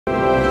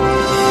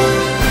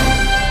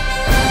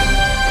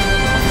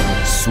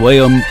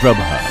Swayam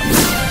Prabha.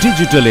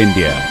 Digital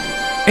India.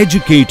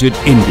 Educated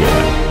India.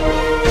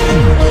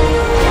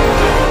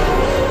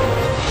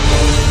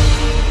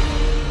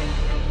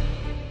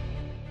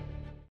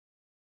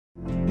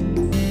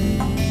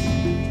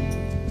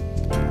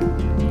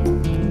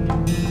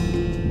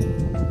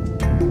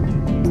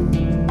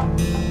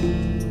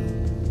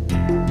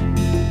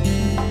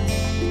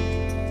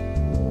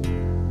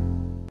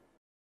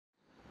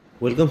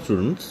 Welcome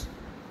students.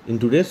 In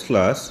today's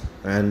class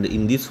and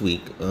in this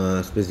week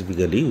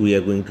specifically we are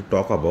going to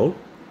talk about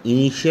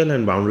initial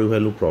and boundary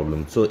value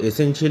problems. So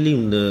essentially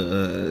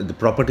the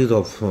properties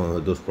of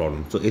those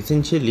problems. So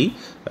essentially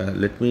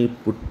let me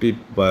put it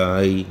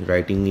by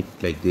writing it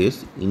like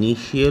this: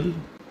 initial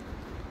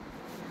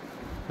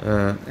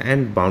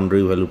and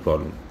boundary value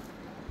problem.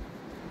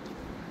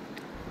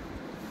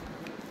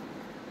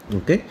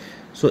 Okay,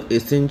 so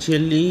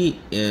essentially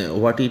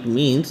what it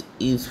means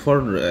is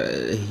for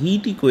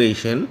heat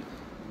equation,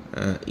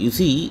 you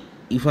see,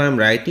 if I am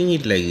writing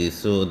it like this,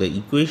 so the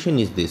equation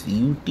is this: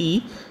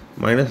 ut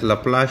minus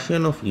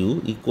Laplacian of u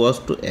equals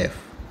to f.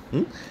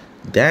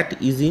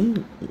 That is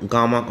in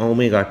gamma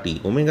omega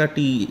t. Omega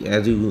t,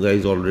 as you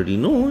guys already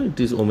know, it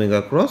is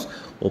omega cross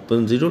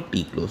open 0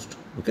 t closed.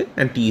 Okay,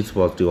 and t is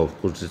positive,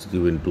 of course it's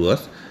given to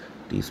us,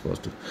 t is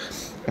positive,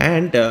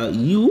 and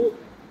u,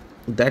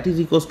 that is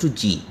equals to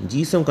g.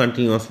 G is some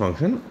continuous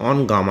function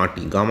on gamma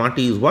t. Gamma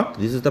t is what?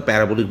 This is the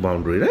parabolic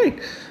boundary, right?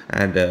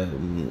 And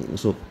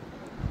so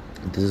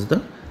this is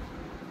the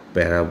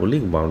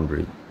parabolic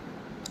boundary.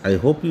 I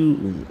hope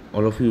you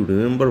all of you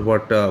remember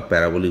what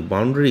parabolic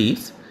boundary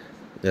is.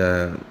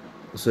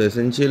 So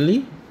essentially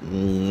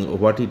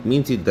what it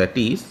means is, that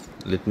is,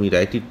 let me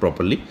write it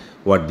properly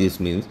what this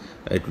means.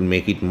 It will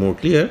make it more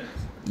clear.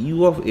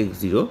 U of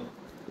x0,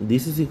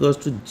 this is equals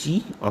to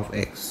g of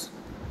x.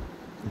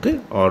 Okay,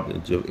 or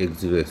g of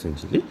x0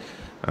 essentially.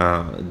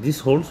 This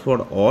holds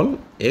for all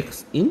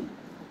x in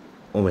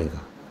omega.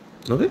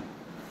 Okay,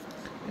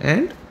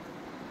 and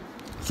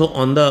so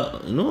on the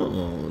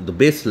the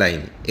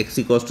baseline x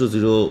equals to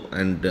 0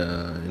 and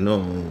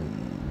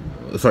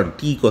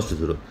t equals to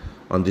 0,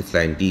 on this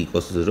line t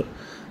equals to 0,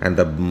 and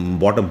the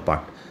bottom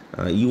part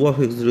u of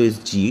x0 is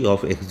g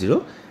of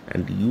x0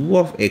 and u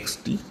of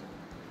xt.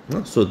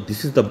 So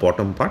this is the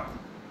bottom part,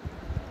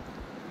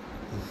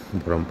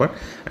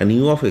 and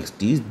u of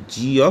xt is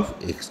g of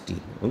xt.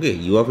 Okay,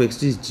 u of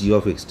xt is g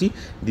of xt.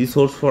 This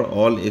holds for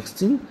all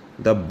x in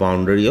the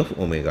boundary of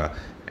omega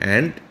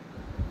and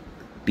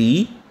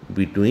t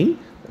between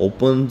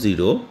open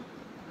 0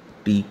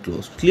 t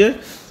closed. Clear?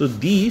 So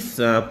this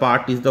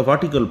part is the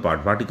vertical part,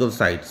 vertical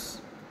sides,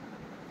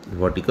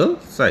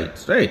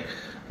 right?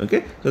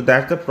 Okay, so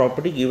that's the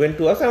property given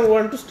to us, and we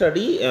want to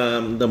study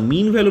the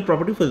mean value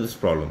property for this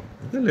problem.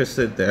 Okay, let's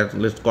say that,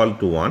 let's call it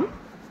to 1.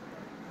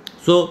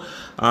 So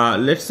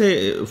let's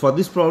say for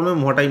this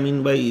problem, what I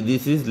mean by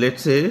this is,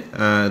 let's say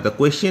the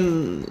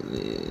question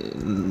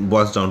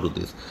boils down to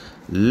this: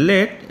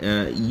 let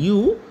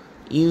u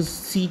is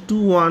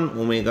C21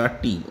 omega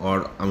t,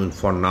 or I mean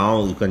for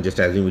now you can just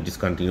assume it is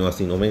continuous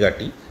in omega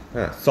t,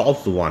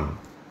 solves 1.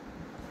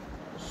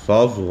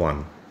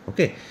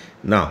 Okay,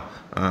 now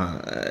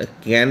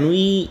can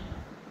we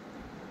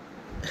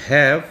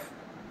have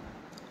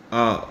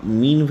a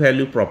mean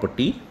value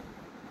property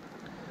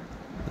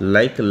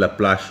like a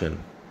Laplacian?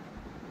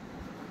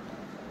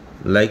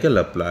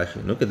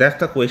 Okay, that's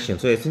the question.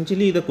 So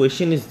essentially the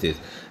question is this: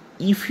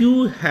 if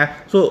you have,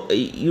 so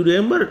you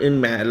remember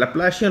in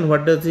Laplacian,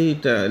 what does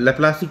it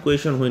Laplace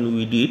equation when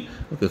we did?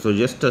 Okay, so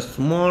just a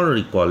small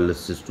recall,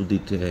 let's just do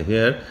it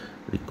here,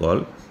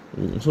 recall.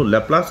 So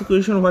Laplace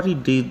equation, what we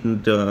did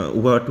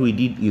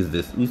is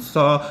this: we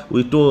saw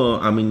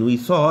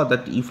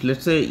that if,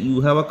 let's say,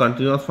 you have a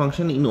continuous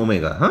function in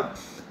omega,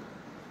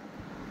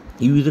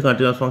 u is a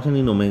continuous function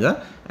in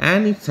omega,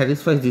 and it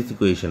satisfies this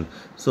equation.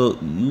 So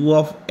u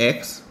of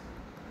x,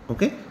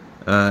 okay,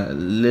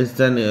 less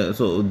than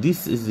so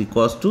this is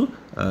equals to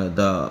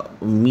the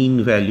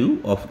mean value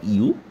of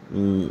u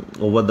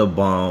over the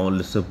ball,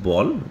 let's say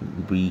ball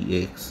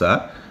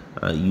bxr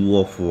u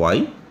of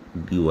y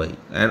dy,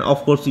 and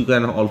of course you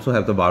can also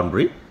have the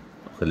boundary.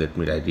 So let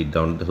me write it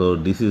down. So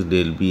this is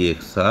del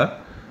bxr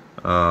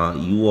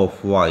u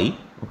of y,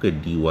 okay,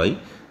 dy.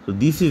 So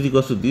this is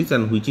equals to this,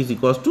 and which is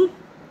equals to,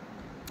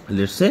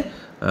 let's say,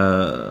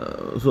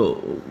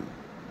 so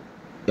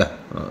yeah,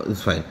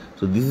 it's fine.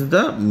 So this is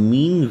the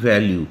mean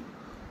value,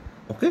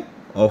 okay,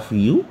 of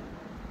u.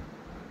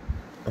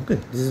 Okay,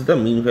 this is the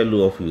mean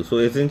value of u. So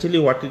essentially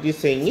what it is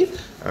saying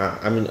is,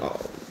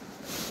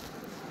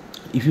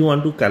 if you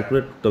want to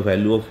calculate the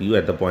value of u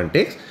at the point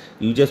x,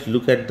 you just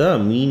look at the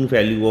mean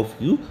value of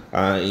u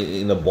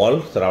in the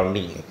ball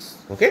surrounding x.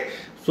 Okay,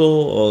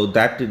 so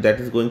that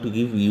is going to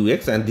give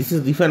ux, and this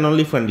is if and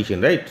only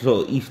condition, right?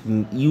 So if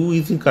u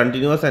is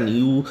continuous and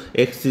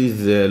ux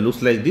is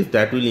looks like this,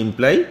 that will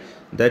imply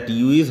that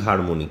u is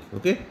harmonic.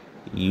 Okay,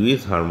 u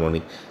is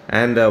harmonic,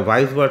 and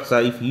vice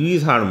versa. If u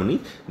is harmonic,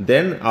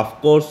 then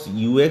of course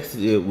ux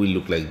will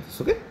look like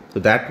this. Okay, so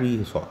that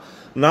we saw.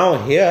 now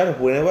here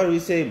whenever we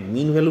say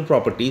mean value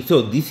property,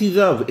 so this is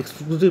a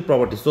exclusive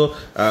property. So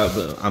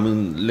I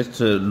mean, let's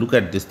look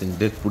at this thing.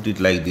 Let's put it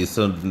like this.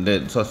 So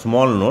let's a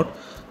small note.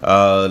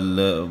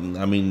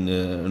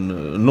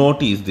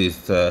 Note is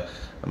this.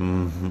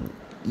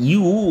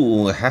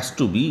 U has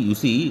to be, you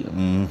see,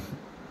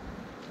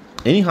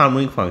 any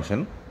harmonic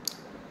function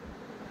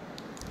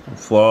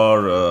for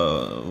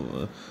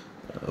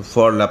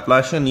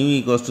Laplacian u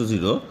equals to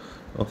 0,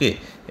 okay,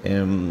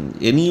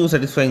 any u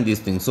satisfying this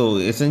thing. So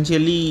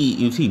essentially,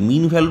 you see,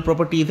 mean value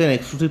property is an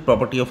exclusive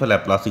property of a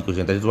Laplace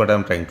equation. That is what I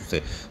am trying to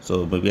say.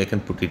 So maybe I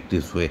can put it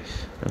this way,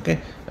 okay.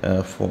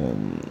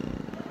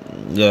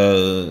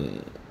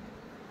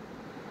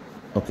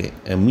 Okay,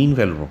 a mean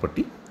value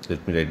property,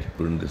 let me write it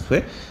put in this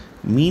way.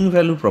 Mean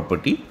value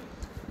property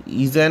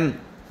is an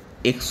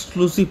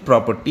exclusive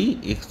property,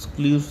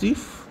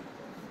 exclusive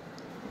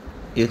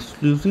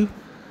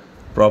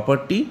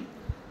property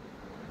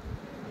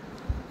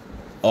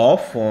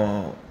of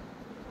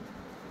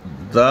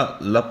the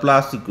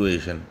Laplace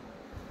equation,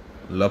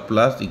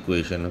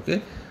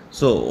 okay.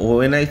 So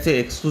when I say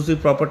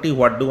exclusive property,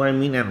 what do I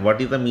mean, and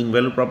what is the mean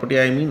value property?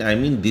 I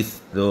mean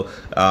this, the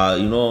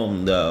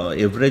the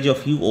average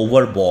of u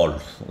over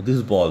balls.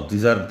 These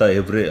are the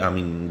average,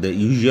 the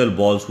usual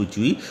balls which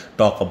we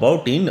talk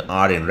about in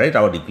Rn, right?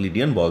 Our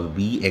Euclidean balls,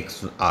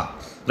 Bxr,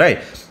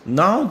 right?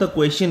 Now the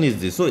question is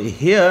this. So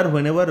here,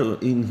 whenever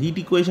in heat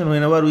equation,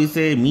 whenever we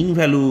say mean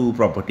value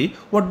property,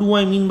 what do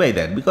I mean by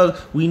that? Because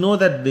we know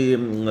that the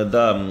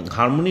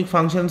harmonic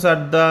functions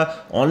are the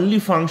only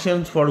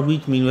functions for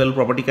which mean value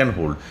property can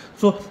hold.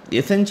 So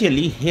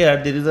essentially here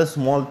there is a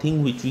small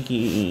thing which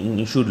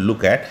we should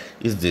look at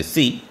is this.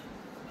 See,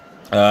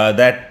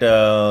 let's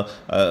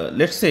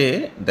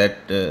say that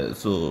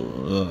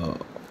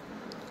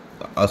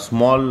a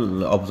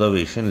small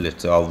observation,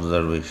 let's say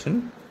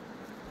observation,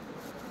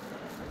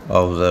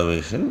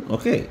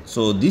 okay.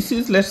 So this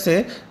is, let's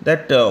say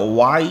that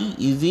y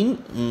is in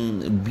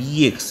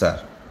Bxr,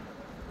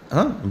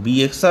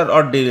 Bxr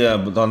or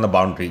on the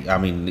boundary. I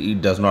mean,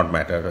 it does not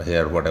matter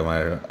here what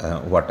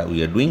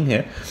we are doing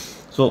here.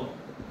 So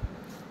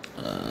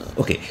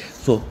okay,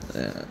 so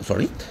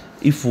sorry,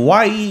 if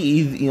y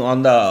is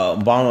on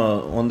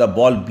the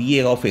ball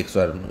B of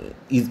xr,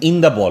 is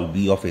in the ball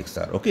B of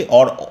xr, okay,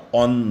 or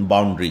on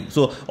boundary.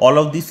 So all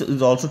of this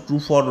is also true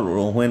for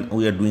when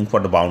we are doing for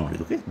the boundary,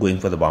 okay, going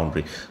for the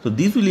boundary. So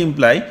this will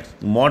imply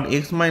mod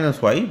x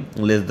minus y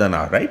less than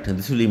r, right? And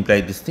this will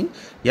imply this thing,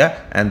 yeah,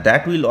 and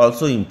that will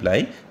also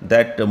imply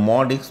that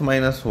mod x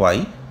minus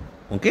y,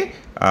 okay,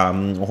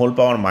 whole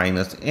power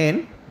minus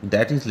n,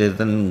 that is less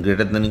than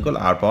greater than equal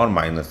r power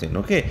minus n,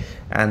 okay,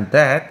 and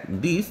that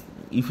this,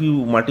 if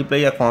you multiply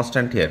a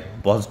constant here,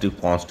 positive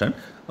constant,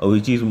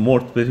 which is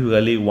more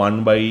specifically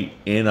 1 by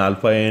n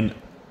alpha n,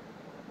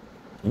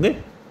 okay,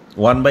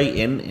 1 by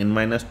n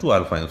minus 2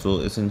 alpha n. So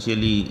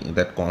essentially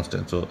that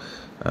constant. So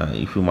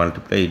if you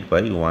multiply it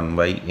by 1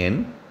 by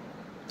n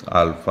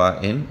alpha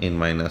n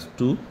minus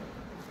 2,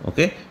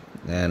 okay,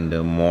 and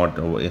mod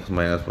x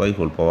minus y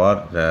whole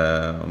power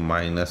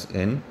minus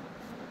n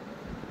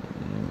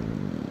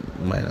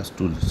minus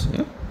 2,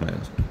 yeah,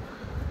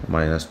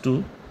 minus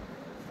 2,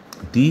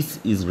 this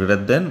is greater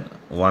than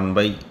 1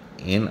 by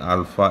n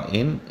alpha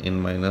n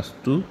minus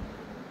 2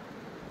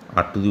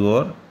 r to the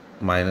power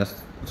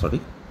minus,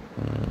 sorry,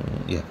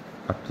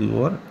 r to the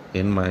power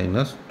n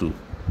minus 2,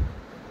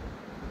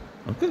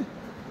 okay,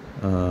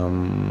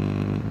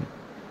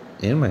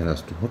 n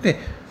minus 2, okay.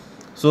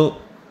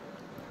 So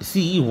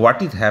see,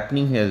 what is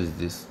happening here is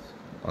this.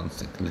 One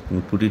second, let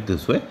me put it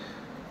this way.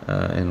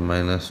 N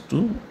minus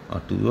 2 or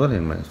to the power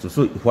n minus 2.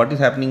 So what is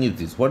happening is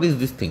this. What is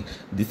this thing?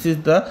 This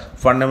is the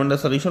fundamental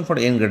solution for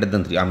n greater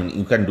than 3. I mean,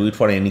 you can do it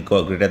for n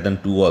greater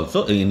than 2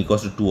 also, n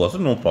equals to 2 also,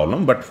 no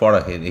problem. But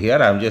for here,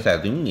 I am just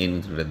assuming n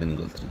is greater than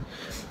equals 3.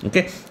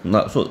 Okay.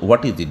 Now, so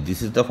what is it?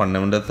 This is the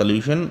fundamental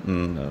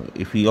solution.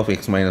 If e of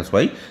x minus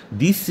y,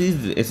 this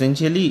is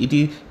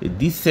essentially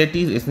this set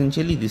is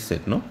essentially this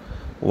set, no,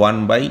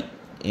 1 by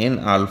n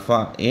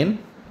alpha n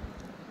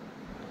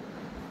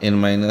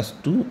minus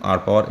 2 r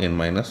power n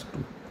minus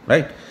 2,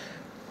 right?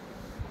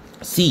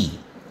 See,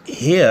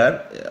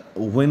 here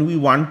when we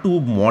want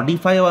to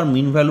modify our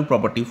mean value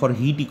property for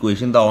heat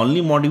equation, the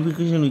only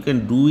modification we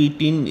can do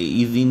it in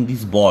is in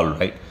this ball,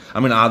 right? I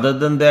mean, other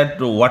than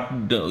that, what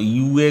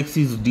ux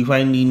is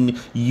defined in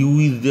u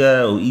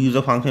is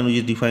a function which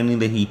is defined in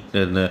the heat.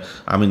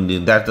 I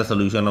mean, that's the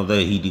solution of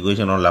the heat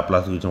equation or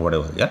Laplace equation,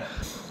 whatever. Yeah.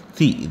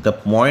 See, the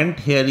point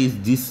here is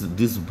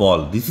this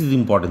ball. This is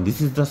important.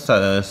 This is the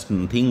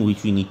thing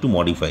which we need to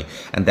modify,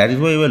 and that is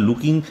why we are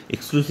looking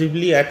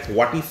exclusively at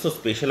what is so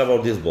special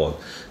about this ball.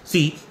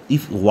 See,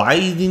 if y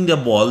is in the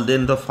ball,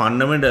 then the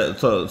fundamental.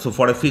 So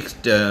for a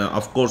fixed,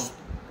 of course.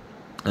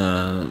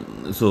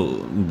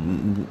 So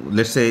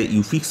let's say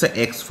you fix a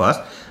x first,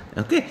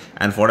 okay,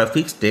 and for a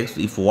fixed x,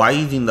 if y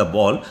is in the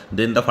ball,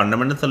 then the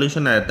fundamental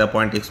solution at the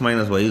point x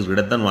minus y is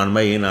greater than 1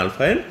 by n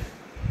alpha n.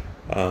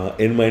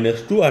 N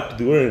minus 2 r to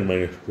the power n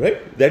minus 2,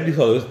 right? That is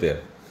always there.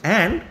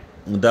 And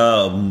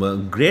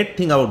the great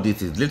thing about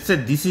this is, let's say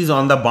this is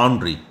on the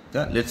boundary,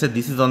 Yeah, let's say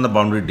this is on the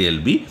boundary del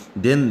B,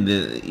 then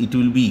it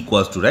will be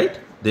equals to, right?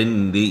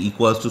 Then the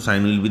equals to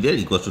sign will be there,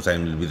 equals to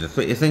sign will be there.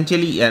 So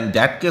essentially, in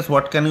that case,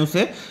 what can you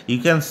say? You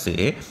can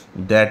say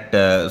that,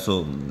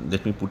 so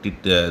let me put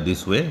it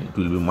this way, it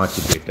will be much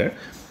better.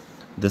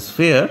 The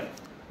sphere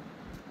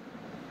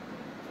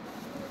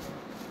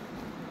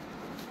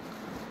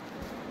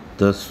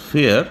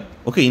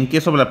okay, in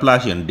case of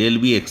Laplacian, del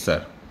B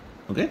xr,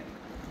 okay,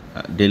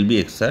 del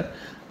B xr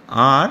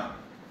are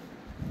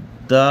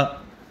the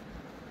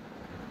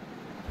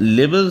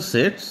level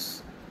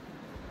sets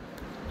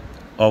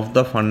of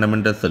the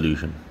fundamental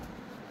solution.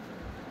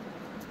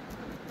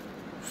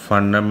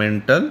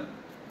 Fundamental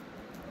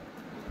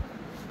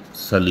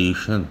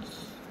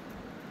solutions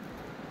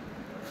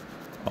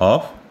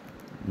of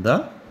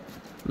the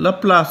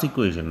Laplace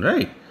equation,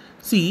 right?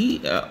 See,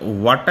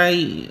 what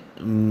I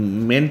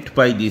meant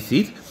by this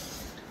is,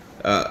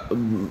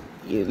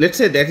 let's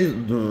say that is,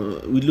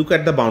 we look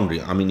at the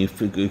boundary. I mean, if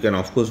you can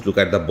of course look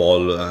at the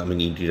ball, I mean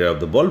interior of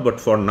the ball,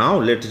 but for now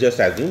let's just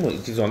assume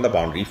it is on the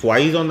boundary. If y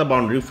is on the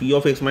boundary, phi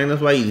of x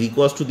minus y is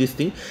equals to this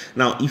thing.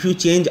 Now if you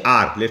change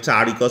r, let's say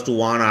r equals to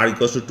 1, r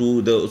equals to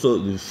 2,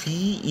 so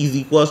phi is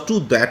equals to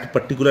that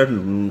particular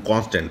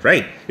constant,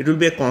 right? It will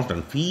be a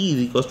constant. Phi is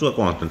equals to a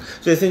constant.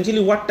 So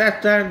essentially what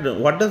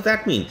does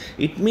that mean?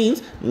 It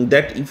means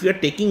that if you are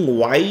taking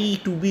y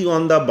to be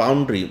on the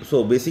boundary,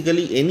 so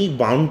basically any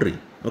boundary,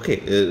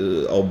 okay,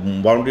 a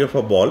boundary of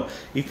a ball,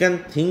 you can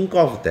think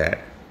of that,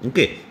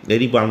 okay,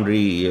 any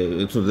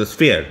boundary, so the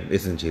sphere,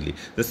 essentially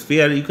the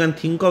sphere, you can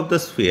think of the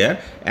sphere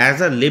as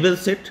a level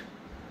set,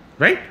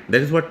 right?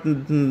 That is what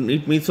it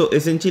means. So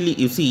essentially,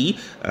 you see,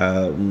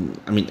 I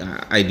mean,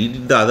 I did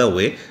it the other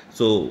way.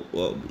 So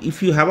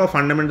if you have a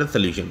fundamental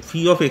solution,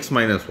 phi of x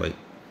minus y,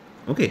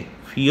 okay,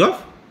 phi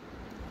of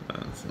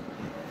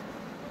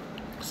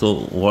so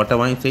what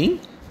am I saying?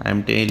 I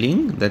am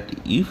telling that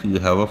if you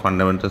have a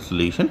fundamental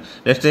solution,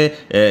 let's say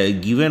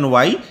given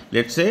y,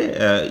 let's say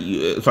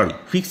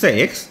fix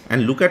a x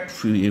and look at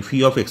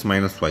phi of x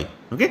minus y,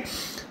 okay.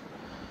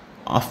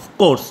 Of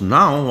course,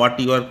 now what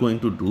you are going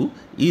to do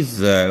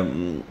is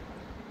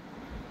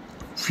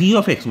phi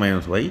of x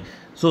minus y.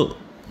 So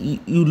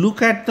you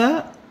look at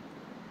the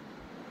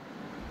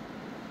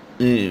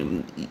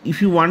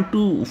if you want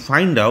to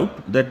find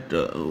out that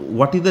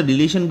what is the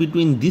relation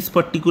between this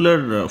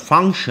particular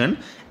function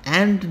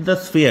and the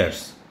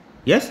spheres,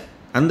 yes,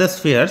 and the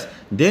spheres,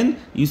 then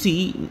you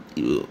see,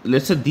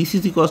 let's say this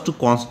is equals to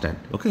constant,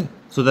 okay.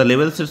 So the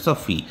level sets of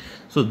phi,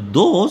 so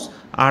those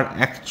are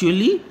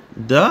actually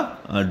the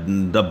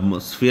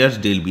spheres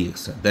del B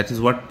xr. That is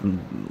what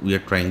we are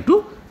trying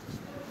to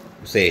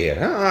say here,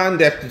 and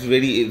that is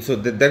very, so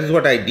that is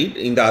what I did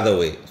in the other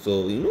way.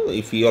 So you know,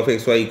 if phi of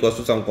xy equals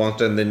to some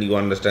constant, then you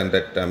understand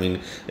that, I mean,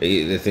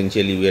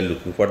 essentially we are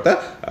looking for the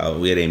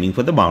we are aiming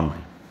for the boundary,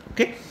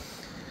 okay.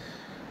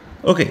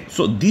 Okay,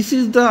 so this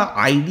is the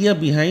idea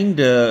behind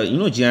you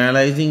know,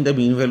 generalizing the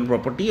mean value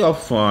property of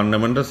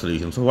fundamental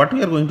solution. So what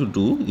we are going to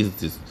do is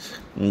this.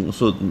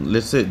 So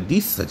let's say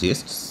this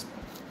suggests,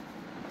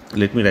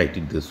 let me write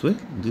it this way,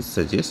 this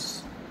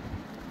suggests,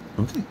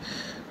 okay,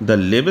 the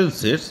level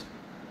sets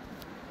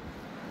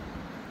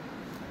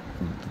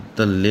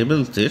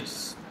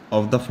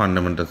of the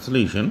fundamental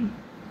solution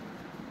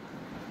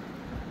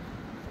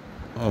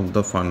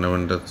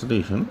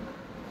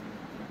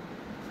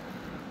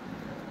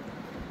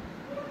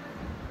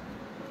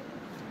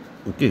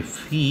okay,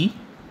 phi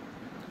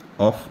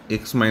of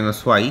x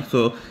minus y.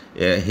 So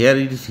here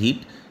it is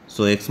heat,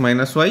 so x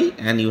minus y,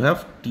 and you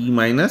have t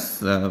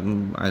minus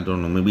I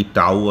don't know, maybe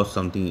tau or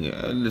something.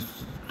 Let's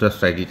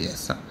just write it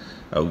as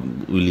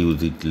we'll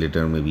use it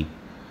later, maybe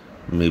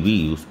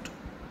used,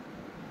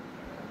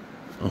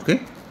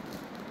 okay,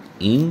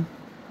 in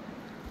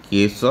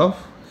case of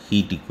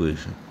heat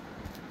equation.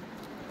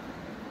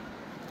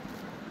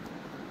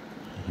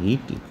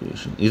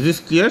 Is this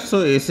clear?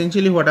 So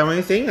essentially what am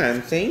I saying? I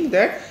am saying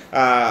that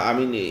I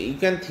mean, you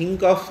can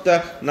think of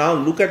the, now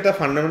look at the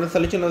fundamental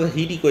solution of the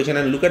heat equation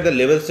and look at the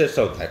level sets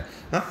of that.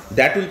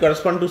 That will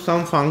correspond to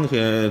some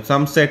function,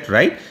 some set,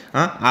 right?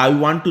 I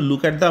want to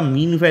look at the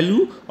mean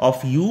value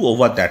of u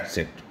over that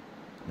set,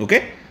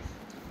 okay.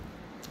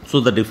 So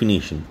the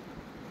definition,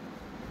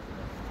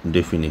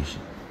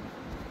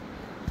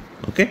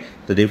 okay,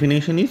 the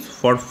definition is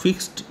for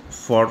fixed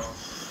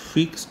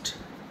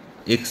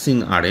x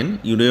in Rn.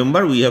 You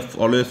remember we have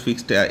always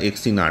fixed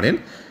x in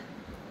Rn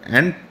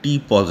and t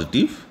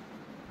positive,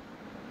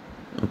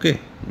 okay,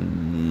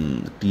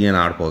 t and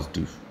r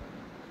positive,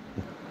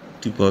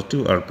 t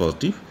positive, r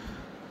positive.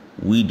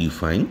 We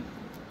define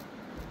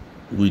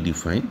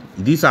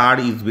this r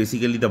is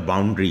basically the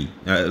boundary,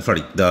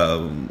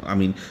 I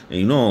mean,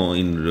 you know,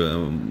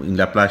 in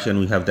Laplacian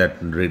we have that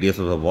radius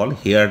of the ball.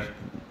 Here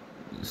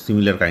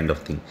similar kind of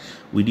thing.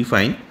 We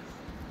define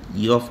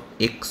E of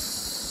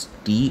x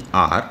t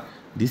r.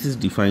 This is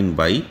defined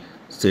by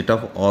set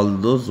of all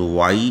those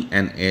y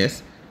and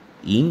s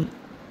in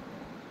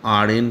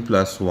Rn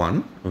plus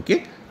 1,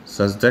 okay,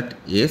 such that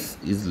s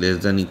is less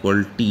than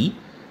equal t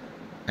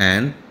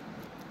and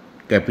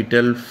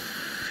capital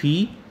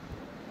phi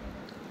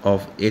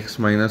of x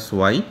minus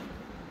y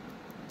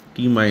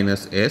t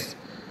minus s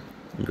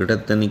greater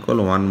than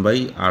equal 1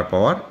 by r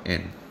power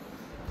n.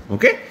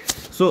 Okay,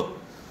 so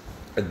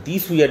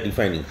this we are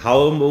defining.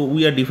 How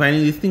we are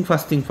defining this thing?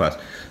 First thing first.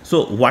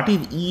 So what is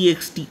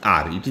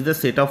EXTR? It is the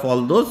set of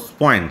all those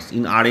points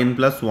in Rn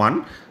plus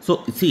 1.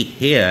 So see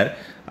here,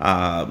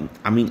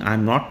 I mean,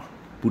 I'm not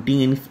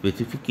putting any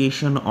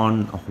specification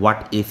on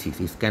what S is.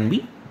 It can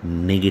be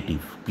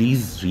negative.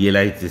 Please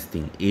realize this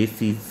thing.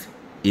 S is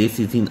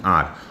in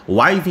R.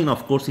 Y is in,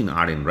 of course, in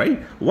Rn, right?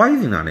 Y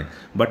is in Rn.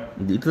 But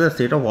it is a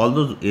set of all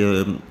those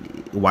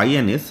Y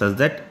and S such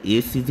that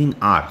S is in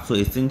R. So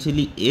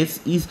essentially S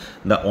is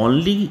the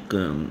only,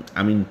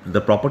 I mean,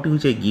 the property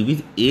which I give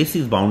is S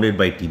is bounded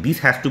by T. This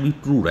has to be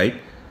true, right?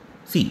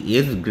 See,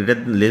 S greater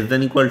than less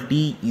than equal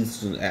T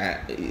is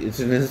it's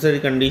a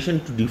necessary condition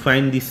to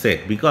define this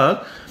set,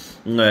 because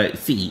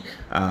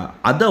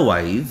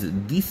otherwise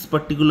this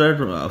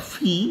particular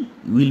phi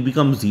will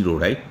become 0,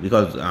 right?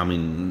 Because I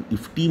mean,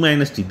 if t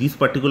minus t, this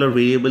particular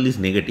variable is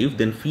negative,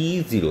 then phi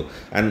is 0,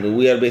 and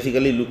we are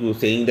basically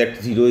saying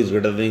that 0 is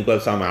greater than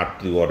equal some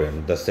R3 or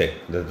n. The set,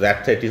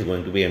 that set is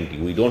going to be empty.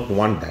 We don't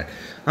want that.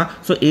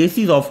 So S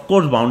is of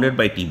course bounded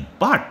by T,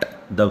 but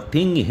the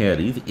thing here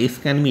is S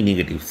can be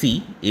negative.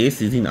 See,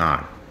 S is in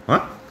R.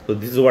 So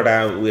this is what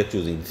we are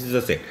choosing. This is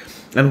a set.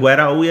 And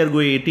where are we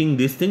getting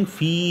this thing?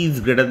 Phi is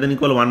greater than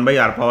equal 1 by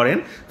r power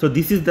n. So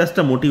this is just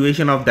a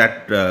motivation of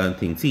that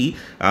thing. See,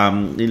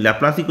 in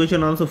Laplace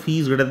equation also phi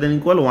is greater than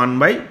equal 1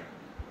 by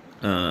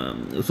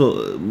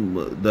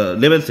the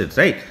level sets,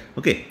 right?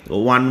 Okay,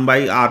 1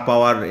 by r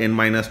power n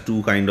minus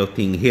 2 kind of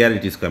thing. Here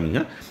it is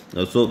coming.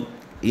 So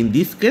in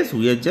this case,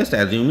 we are just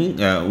assuming,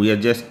 we are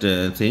just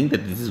saying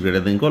that this is greater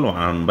than equal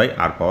 1 by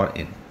r power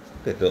n.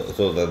 Okay,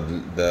 so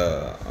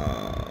the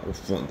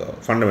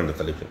fundamental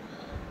solution.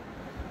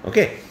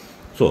 Okay,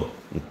 so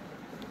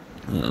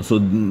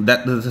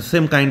that is the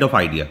same kind of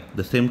idea,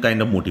 the same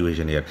kind of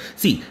motivation here.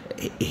 See,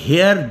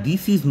 here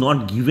this is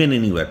not given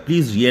anywhere.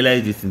 Please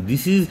realize this.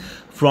 This is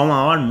from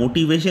our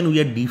motivation. We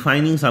are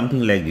defining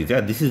something like this. Yeah,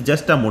 this is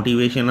just a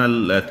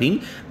motivational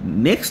thing.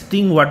 Next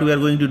thing, what we are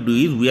going to do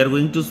is we are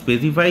going to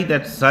specify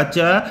that such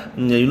a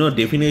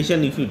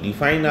definition. If you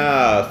define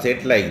a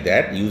set like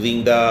that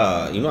using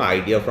the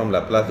idea from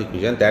Laplace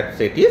equation, that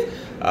set is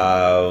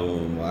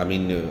I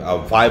mean a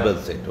viable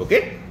set.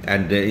 Okay,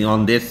 and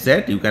on this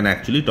set you can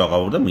actually talk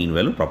about the mean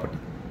value property.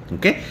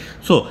 Okay,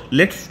 so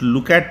let's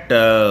look at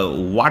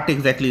what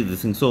exactly is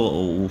this thing.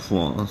 So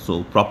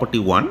property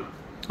 1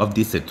 of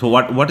this set. So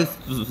what is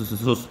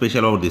so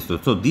special about this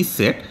set? So this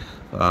set,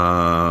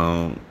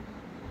 so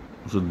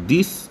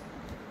this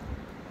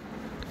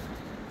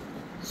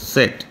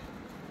set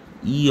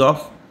E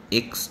of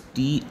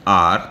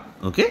XTR,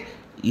 okay,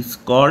 is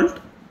called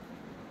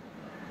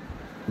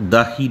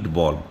the heat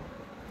ball.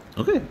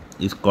 Okay,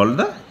 is called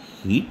the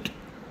heat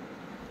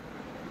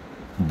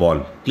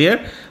ball.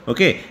 Clear?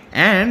 Okay,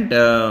 and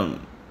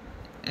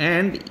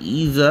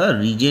is a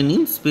region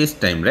in space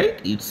time, right?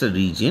 It's a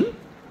region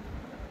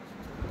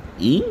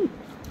in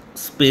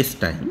space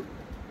time,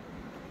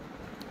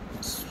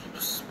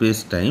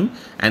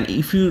 and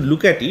if you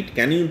look at it,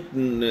 can you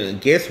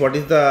guess what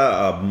is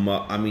the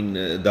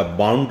the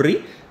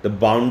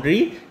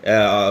boundary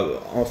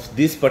of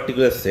this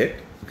particular set?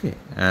 Okay,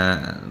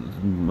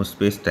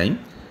 space time,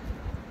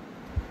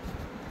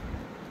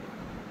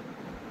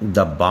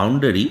 the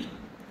boundary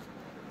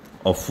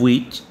of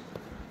which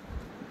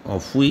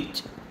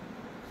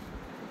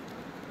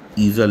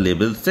is a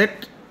label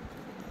set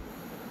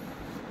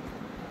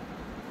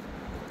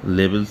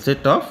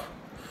of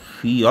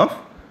phi of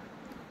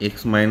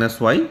x minus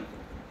y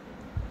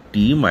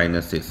t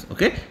minus s.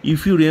 Okay,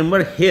 if you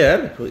remember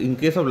here, in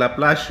case of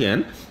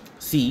Laplacian,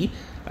 see,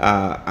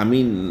 I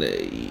mean,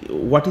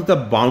 what is the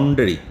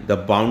boundary? The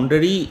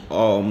boundary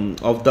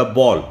of the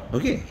ball.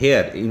 Okay,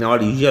 here in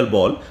our usual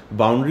ball,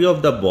 boundary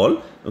of the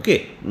ball.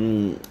 Okay,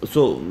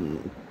 so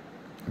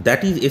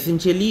that is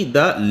essentially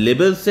the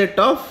label set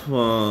of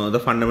the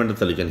fundamental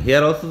solution.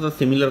 Here also the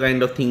similar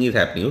kind of thing is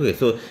happening. Okay,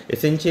 so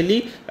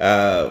essentially,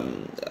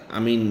 I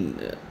mean,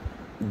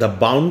 the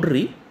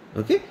boundary,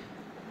 okay,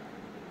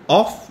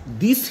 of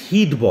this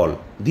heat ball.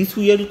 This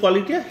we will call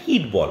it a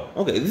heat ball.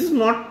 Okay, this is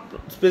not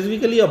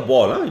specifically a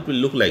ball. It will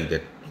look like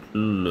that.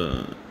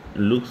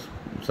 Looks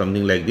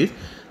something like this.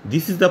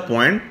 This is the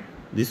point.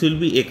 This will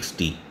be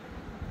xt.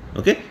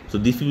 Okay, so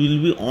this will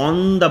be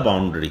on the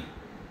boundary.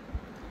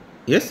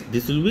 Yes,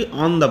 this will be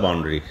on the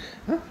boundary.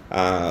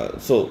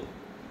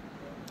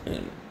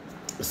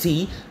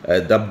 See,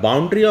 the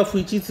boundary of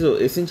which is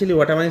essentially,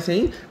 what am I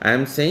saying? I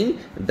am saying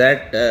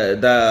that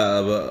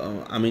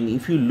I mean,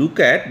 if you look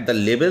at the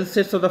label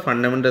sets of the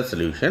fundamental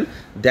solution,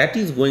 that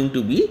is going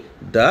to be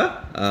the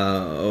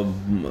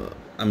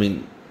I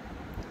mean,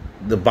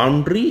 the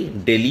boundary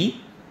del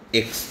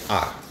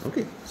xr.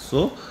 Okay,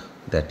 so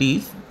that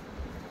is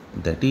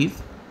del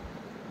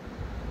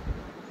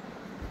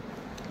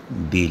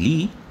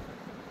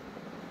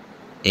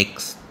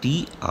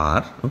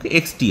xtr. Okay,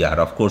 xtr,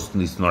 of course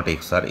this is not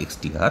xr,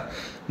 xtr.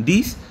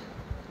 This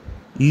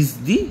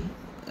is the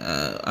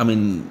I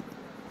mean,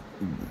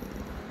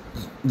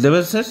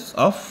 level sets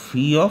of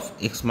phi of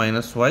x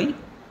minus y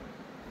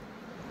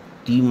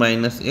t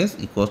minus s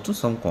equals to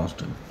some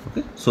constant.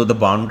 Okay, so the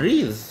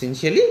boundary is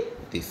essentially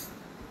this.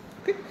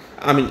 Okay,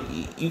 I mean,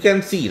 you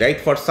can see, right,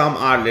 for some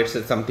r, let's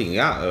say something,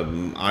 yeah,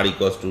 r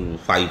equals to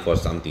 5 or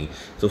something,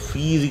 so phi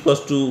is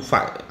equals to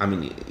 5. I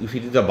mean, if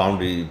it is a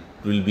boundary, it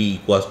will be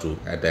equals to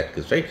at that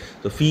case, right?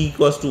 So phi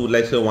equals to,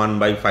 like, say 1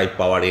 by 5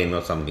 power n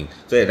or something,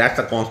 so yeah, that's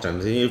a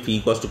constant. So phi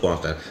equals to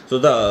constant, so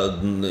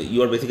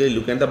you are basically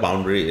looking at the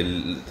boundary,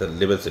 the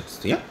level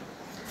sets. Yeah.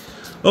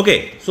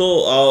 Okay,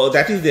 so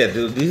that is there.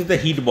 This is the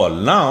heat ball.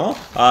 Now,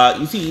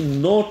 you see,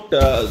 note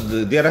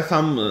there are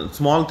some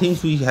small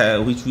things we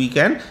have which we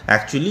can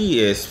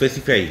actually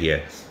specify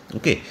here.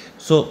 Okay,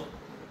 so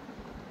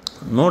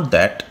note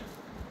that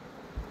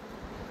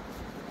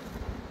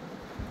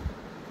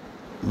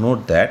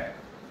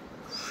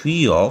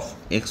phi of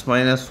x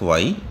minus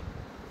y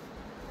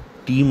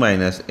t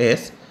minus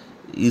s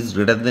is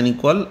greater than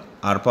equal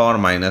r power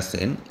minus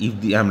n. If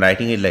I am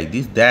writing it like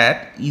this,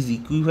 that is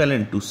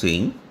equivalent to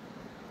saying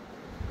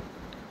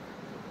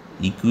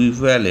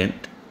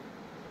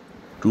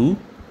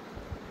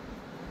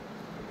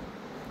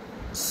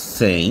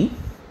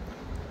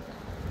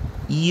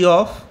e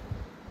of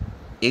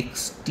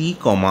xt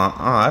comma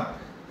r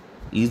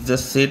is the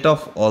set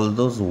of all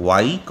those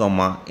y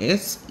comma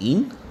s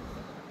in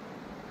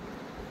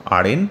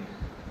Rn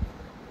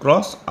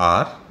cross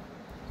r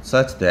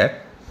such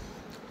that,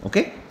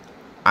 okay,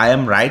 I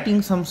am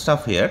writing some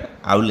stuff here.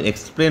 I will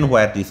explain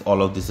where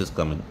all of this is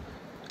coming.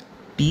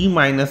 T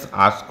minus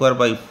r square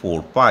by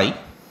 4 pi,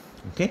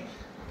 okay,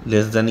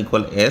 less than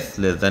equal s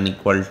less than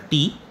equal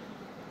t,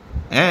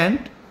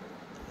 and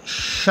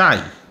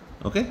psi.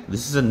 Okay,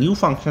 this is a new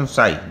function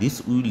psi.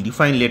 This we will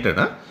define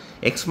later.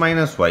 X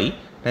minus y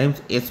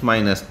times s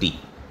minus t.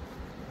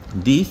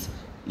 This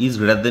is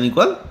greater than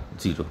equal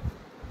 0.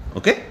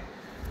 Okay,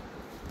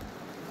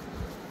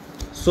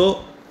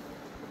 so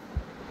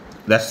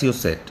that's your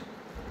set.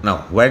 Now,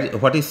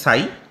 what is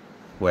psi?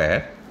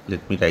 Where,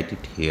 let me write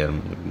it here,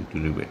 maybe it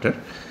will be better.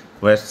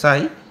 Where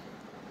psi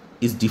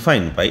is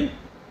defined by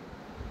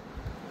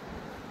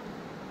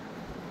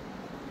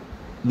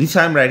this,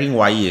 I am writing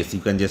ys.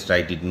 You can just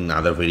write it in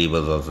other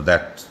variables also.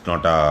 That's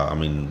not I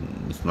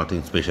mean, it's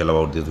nothing special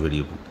about this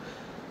variable.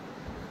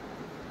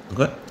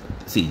 Okay,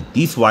 see,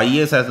 this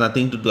ys has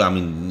nothing to do. I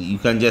mean, you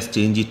can just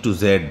change it to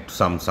z,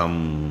 some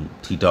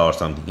theta or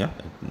something. Yeah,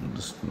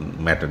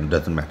 it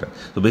doesn't matter.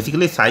 So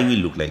basically, psi will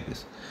look like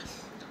this: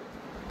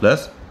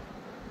 plus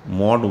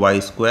mod y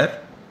square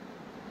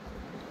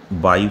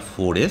by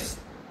 4s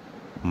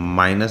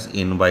minus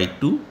n by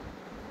 2,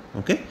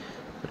 okay,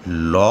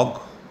 log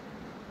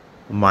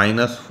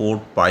minus 4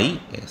 pi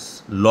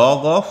s,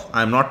 log of,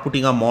 I am not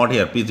putting a mod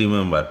here, please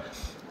remember,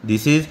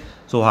 this is,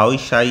 so how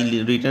is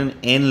psi written?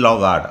 N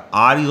log r.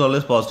 R is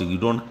always positive, you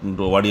don't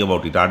worry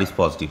about it, r is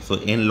positive, so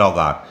n log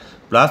r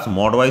plus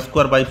mod y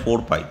square by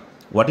 4 pi.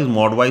 What is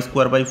mod y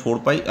square by 4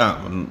 pi?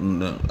 I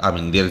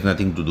mean, there is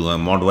nothing to do.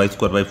 Mod y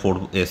square by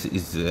 4s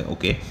is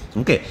okay.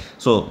 Okay,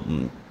 so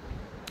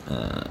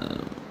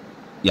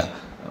yeah,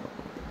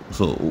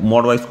 so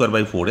mod y square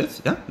by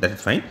 4s, yeah, that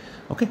is fine.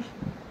 Okay,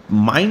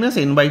 minus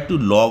n by 2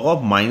 log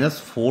of minus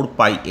 4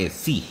 pi s.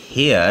 See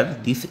here,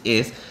 this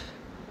s,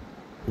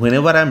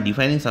 whenever I am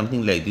defining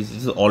something like this, it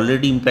is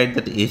already implied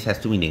that s has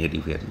to be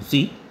negative here. You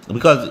see,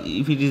 because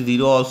if it is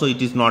 0 also,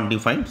 it is not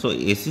defined, so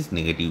s is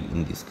negative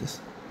in this case.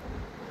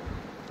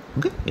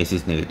 Okay, s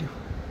is negative,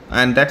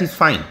 and that is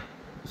fine.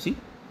 See,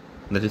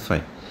 that is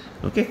fine.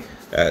 Okay,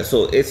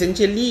 so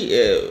essentially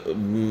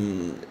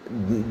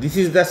this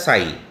is the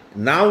psi.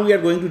 Now we are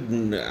going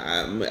to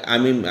I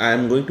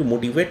am going to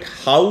motivate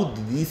how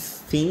this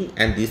thing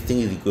and this thing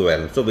is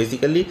equivalent. So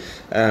basically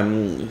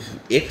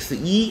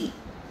xe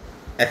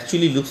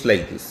actually looks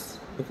like this.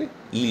 Okay,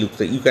 e looks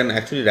like, you can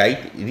actually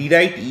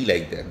rewrite e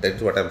like that.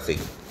 That's what I'm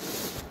saying.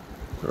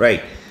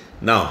 Right,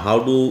 now how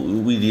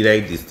do we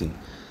rewrite this thing?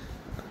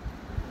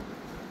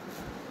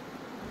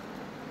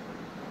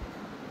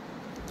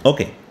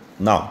 Okay,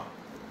 now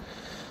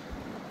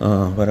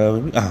where are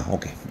we?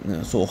 Okay,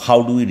 so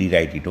how do we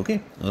rewrite it?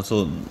 Okay,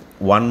 so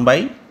 1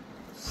 by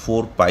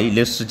 4 pi,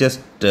 let's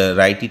just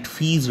write it,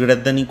 phi is greater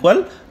than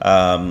equal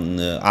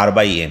r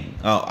by n,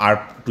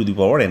 r to the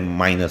power n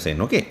minus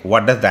n. Okay,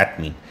 what does that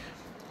mean?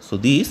 So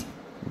this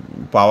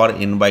power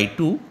n by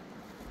 2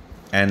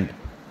 and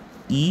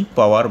e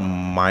power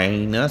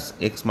minus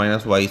x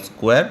minus y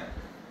square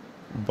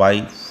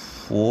by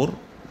 4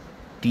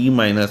 t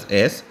minus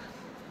s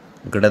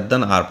greater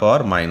than r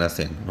power minus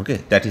n. Okay,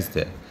 that is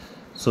there.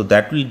 So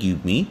that will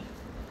give me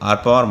r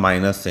power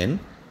minus n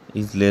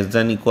is less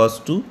than equals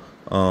to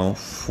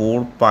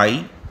 4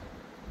 pi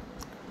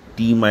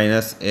t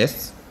minus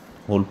s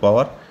whole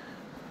power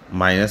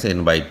minus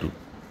n by 2.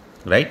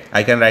 Right,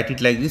 I can write it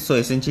like this. So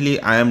essentially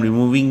I am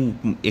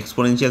removing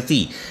exponential.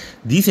 See,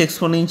 this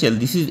exponential,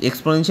 this is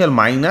exponential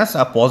minus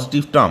a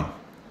positive term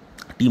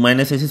t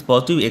minus s is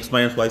positive, x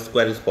minus y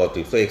square is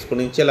positive. So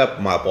exponential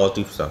are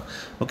positive sum.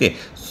 Okay,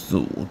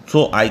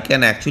 so I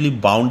can actually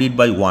bound it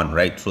by 1,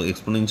 right? So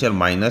exponential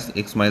minus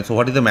x minus, so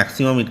what is the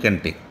maximum it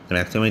can take? The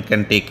maximum it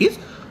can take is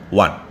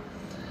 1.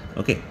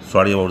 Okay,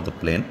 sorry about the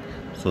plane.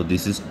 So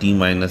this is t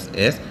minus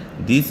s.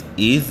 This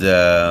is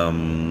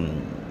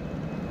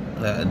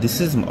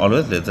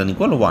always less than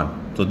equal 1.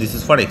 So this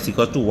is for x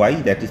equals to y,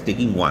 that is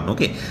taking 1.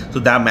 Okay, so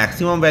the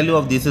maximum value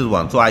of this is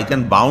 1. So I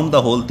can bound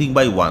the whole thing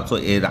by 1. So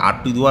r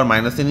to the power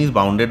minus n is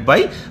bounded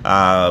by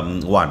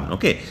 1.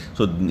 Okay,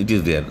 so it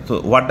is there.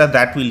 So what does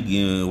that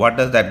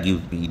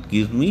give me? It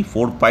gives me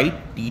 4 pi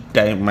t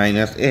time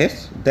minus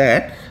s,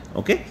 that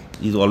okay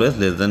is always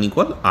less than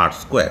equal r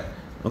square.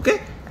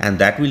 Okay, and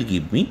that will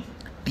give me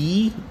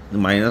t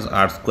minus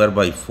r square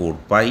by 4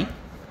 pi,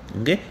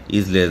 okay,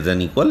 is less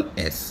than equal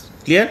s.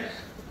 Clear?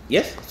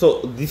 Yes.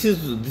 So this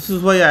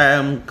is why I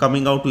am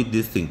coming out with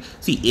this thing.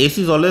 See, s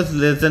is always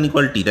less than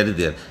equal t, that is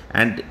there,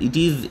 and it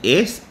is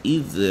s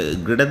is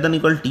greater than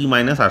equal t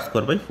minus r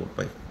square by 4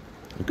 pi.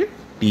 Okay,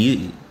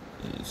 t,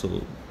 so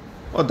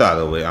or the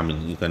other way, I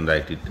mean you can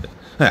write it.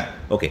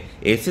 Okay,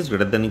 s is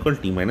greater than equal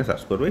t minus r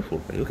square by 4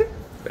 pi. Okay,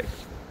 right.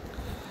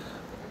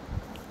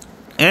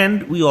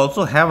 And we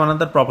also have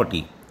another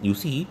property. You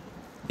see,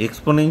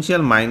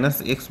 exponential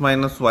minus x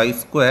minus y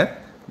square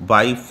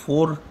by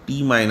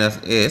 4t minus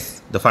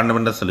s, the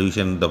fundamental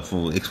solution, the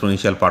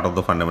exponential part of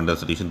the fundamental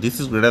solution. This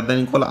is greater than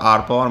equal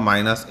r power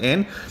minus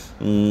n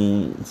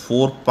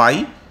 4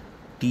 pi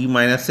t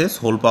minus s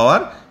whole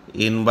power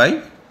n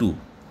by 2.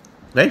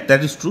 Right?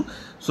 That is true.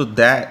 So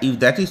that if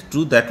that is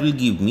true, that will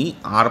give me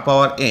r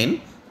power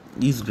n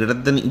is greater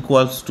than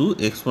equals to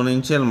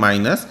exponential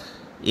minus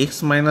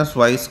x minus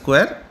y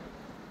square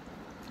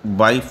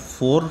by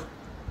 4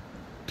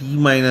 t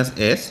minus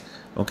s.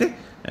 Okay.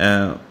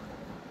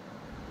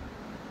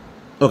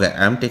 Okay,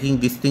 I am taking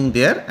this thing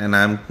there and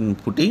I am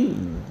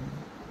putting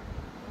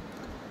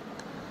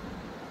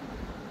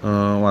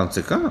 1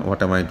 second.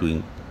 What am I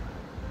doing?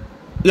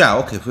 Yeah,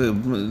 okay,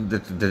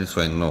 that is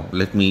fine. No,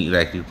 let me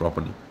write it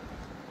properly.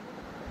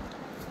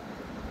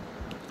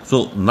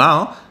 So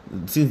now,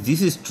 since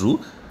this is true,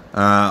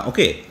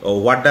 okay,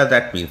 what does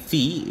that mean?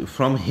 See,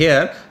 from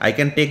here I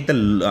can take the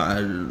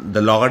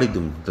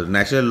logarithm, the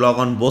natural log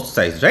on both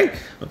sides, right?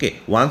 Okay,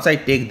 once I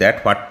take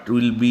that, what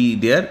will be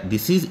there?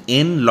 This is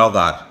n log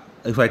r.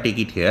 If I take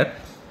it here,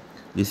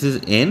 this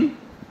is n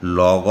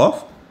log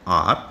of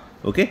r,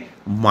 okay,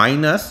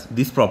 minus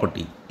this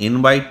property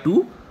n by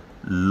 2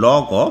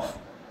 log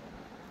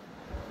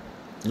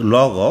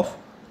of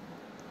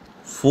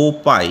 4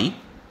 pi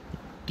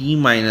t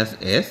minus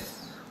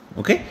s,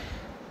 okay,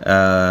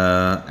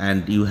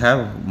 and you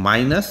have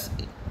minus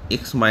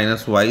x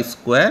minus y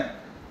square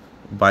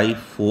by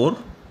 4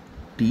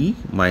 t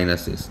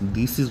minus s.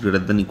 This is greater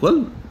than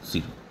equal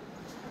 0.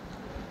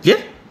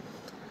 Clear?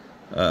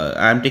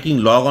 I am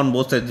taking log on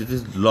both sides. This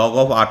is log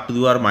of r to the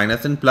power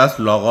minus n plus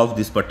log of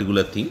this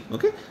particular thing.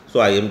 Okay,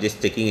 so I am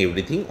just taking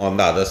everything on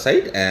the other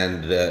side,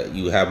 and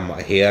you have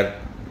here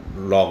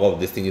log of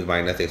this thing is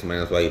minus x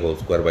minus y whole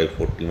square by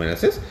 4t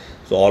minus s.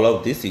 So all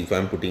of this, if I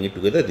am putting it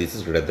together, this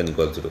is greater than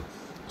equal 0.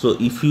 So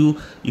if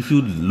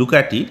you look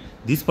at it,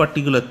 this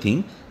particular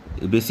thing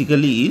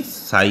basically is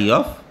psi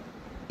of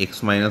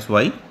x minus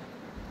y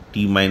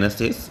t minus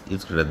s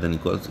is greater than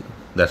equal 0.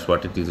 That's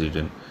what it is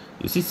written.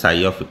 You see,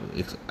 psi of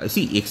x,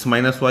 see x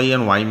minus y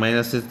and y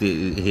minus s,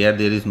 here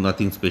there is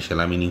nothing special.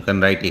 I mean, you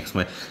can write x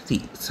minus,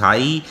 see,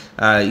 psi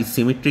is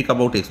symmetric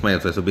about x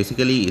minus y. So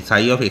basically,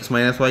 psi of x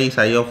minus y,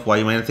 psi of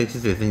y minus x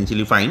is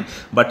essentially fine,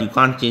 but you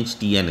can't change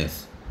t and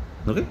s.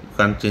 Okay, you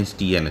can't change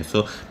t and s.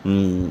 So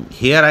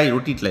here I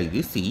wrote it like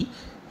this. See,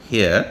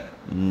 here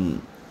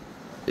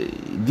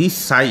this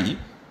psi,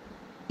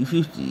 if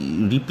you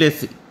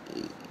replace,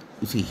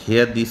 you see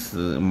here this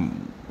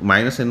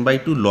minus n by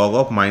 2 log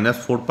of minus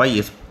 4 pi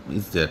s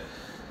is there.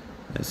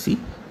 See,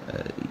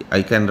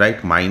 I can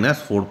write minus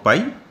 4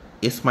 pi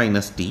s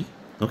minus t.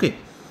 Okay,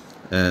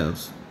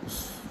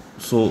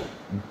 so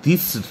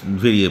this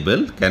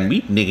variable can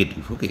be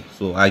negative. Okay,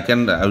 so I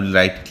will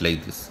write it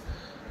like this: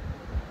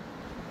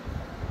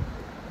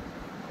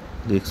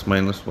 x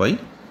minus y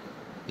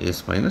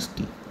s minus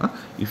t.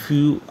 If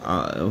you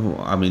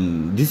I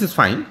mean, this is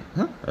fine.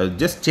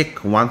 Just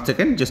check 1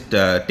 second, just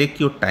take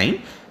your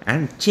time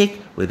and check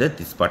whether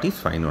this part is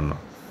fine or not,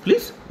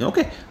 please.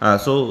 Okay,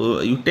 so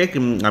you take,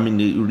 I mean,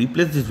 you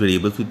replace these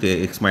variables with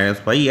x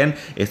minus y and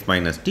s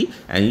minus t,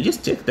 and you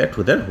just check that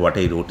whether what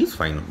I wrote is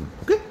fine or not.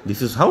 Okay,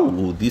 this is how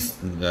this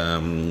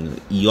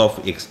E of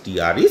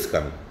xtr is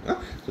coming.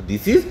 So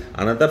this is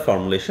another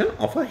formulation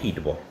of a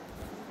heat ball.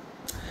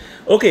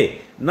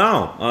 Okay,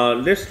 now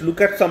let's look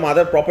at some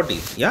other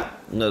properties. Yeah,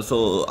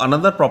 so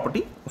another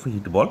property of a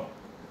heat ball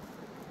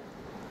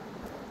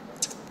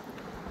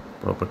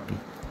property.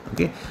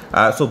 Okay,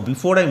 so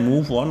before I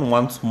move on,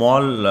 one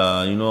small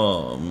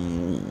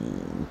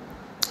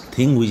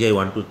thing which I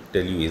want to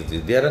tell you is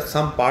this: there are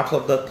some parts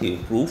of the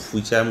proof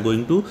which I am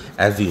going to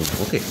assume.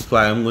 Okay, so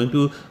I am going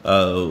to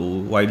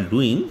while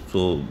doing,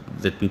 so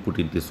let me put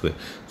it this way.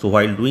 So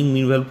while doing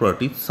mean value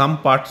property,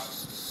 some parts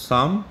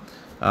some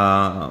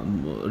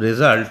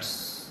results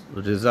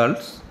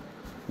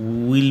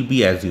will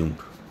be assumed.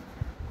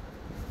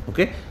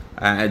 Okay,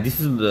 this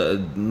is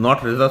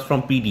not results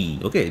from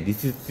PDE. Okay,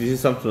 this is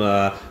some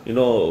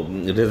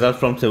results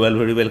from several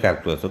variable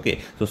calculus.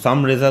 Okay, so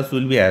some results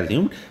will be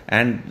assumed,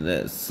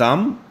 and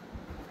some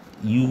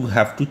you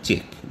have to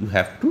check. You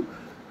have to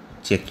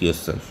check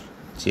yourself.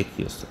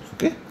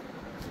 Okay.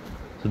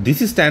 So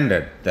this is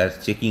standard,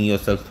 that's checking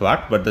yourself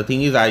what, but the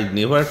thing is I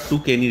never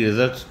took any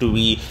results to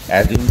be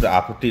assumed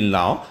up till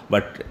now,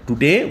 but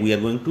today we are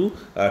going to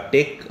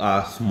take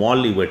a small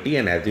liberty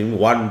and assume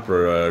one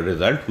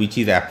result which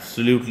is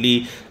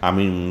absolutely,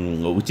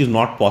 which is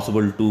not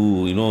possible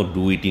to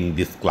do it in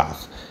this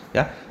class.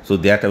 Yeah, so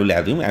that I will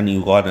assume, and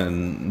you got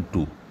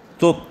 2.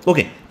 So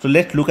okay, so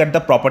let's look at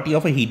the property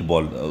of a heat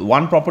ball.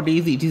 One property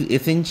is it is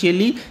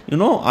essentially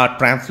a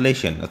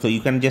translation. So you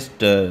can just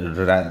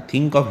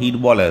think of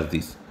heat ball as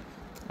this.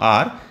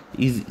 R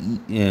is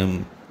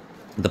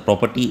the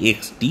property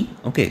xt.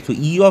 Okay, so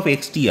E of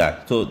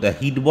xtr. So the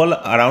heat ball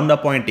around a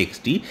point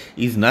xt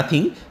is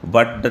nothing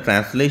but the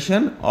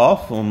translation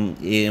of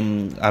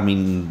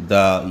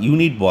the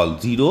unit ball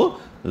 0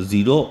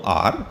 0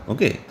 r.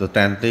 Okay, the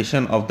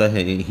translation of the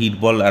heat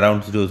ball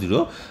around 0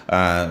 0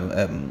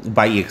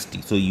 by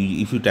xt. So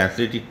if you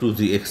translate it to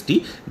the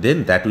xt,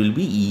 then that will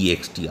be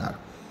extr.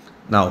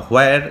 Now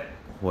where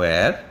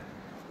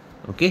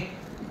okay,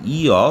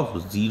 E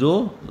of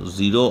 0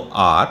 0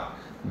 r,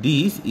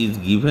 this is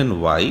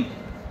given by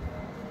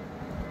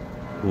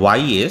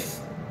ys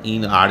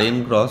in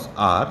Rn cross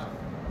r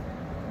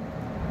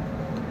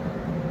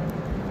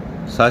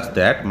such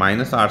that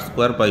minus r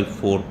square by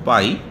 4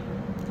 pi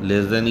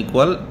less than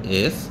equal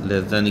s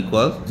less than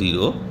equal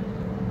 0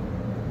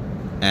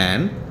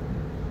 and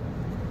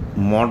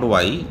mod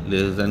y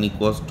less than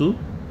equals to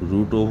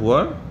root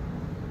over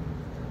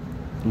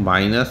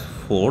minus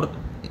 4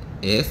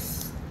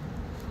 s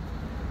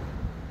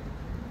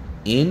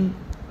in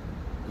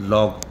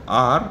log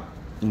r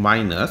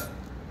minus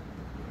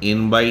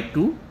n by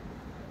 2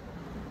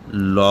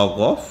 log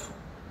of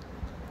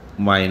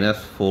minus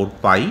 4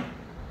 pi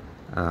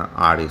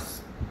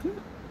rs.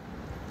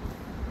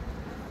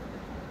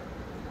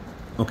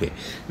 Okay,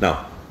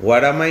 now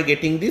where am I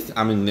getting this?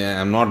 I'm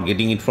not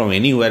getting it from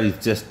anywhere.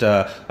 It's just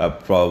a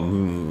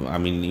problem.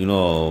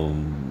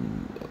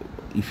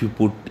 If you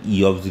put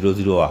E of 0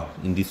 0 r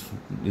in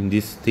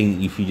this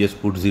thing, if you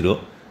just put 0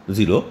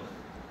 0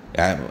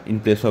 in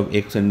place of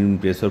x and in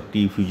place of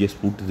t, if you just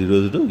put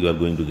 0 0, you are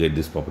going to get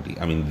this property.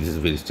 This is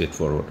very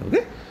straightforward.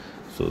 Okay,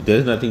 so there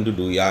is nothing to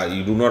do. Yeah,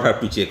 you do not have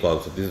to check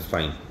also. This is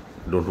fine.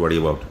 Don't worry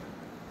about it.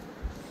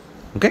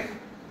 Okay,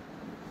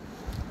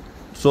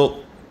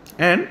 so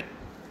and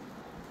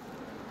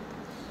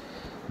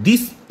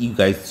this you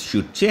guys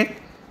should check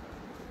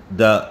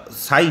the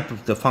psi,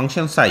 the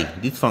function psi,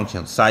 this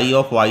function psi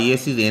of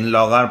ys is n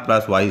log r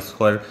plus y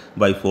square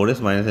by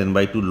 4s minus n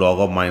by 2 log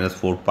of minus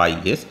 4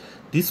 pi s.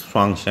 This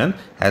function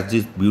has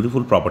this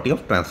beautiful property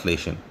of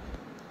translation.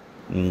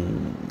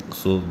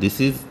 So this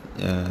is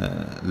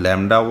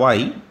lambda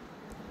y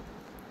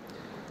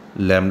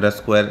lambda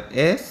square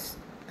s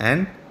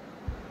and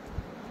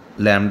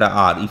lambda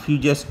r. If you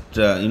just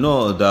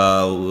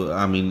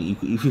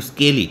if you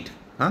scale it,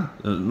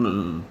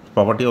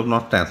 property of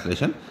not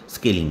translation,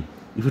 scaling,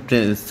 if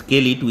you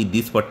scale it with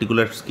this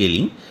particular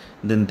scaling,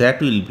 then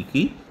that will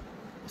be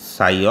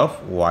psi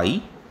of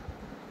y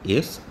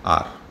s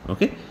r.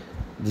 Okay,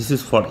 this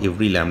is for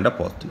every lambda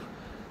positive.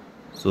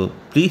 So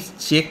please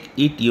check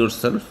it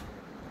yourself.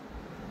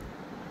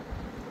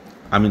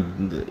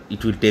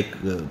 It will take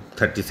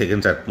 30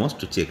 seconds at most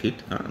to check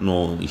it.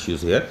 No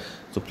issues here.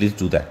 So please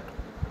do that.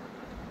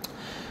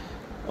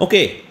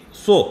 Okay,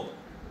 so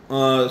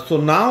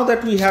now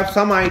that we have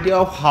some idea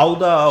of how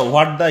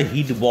what the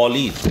heat ball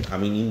is,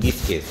 in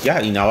this case, yeah,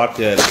 in our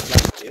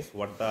case,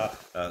 what the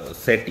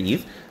set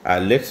is,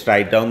 let's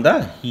write down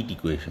the heat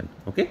equation.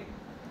 Okay,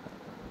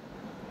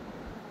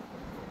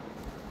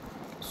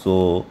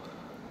 so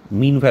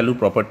mean value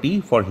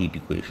property for heat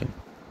equation,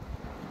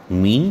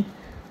 mean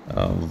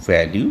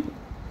value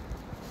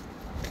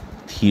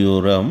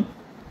theorem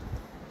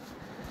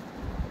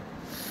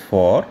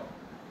for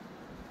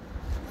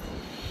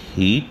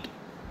heat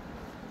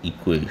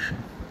equation.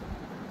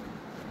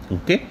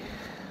 Okay,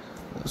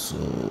 so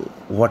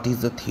what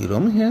is the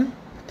theorem here?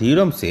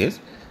 Theorem says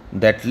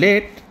that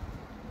let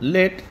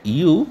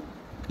u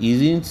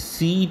is in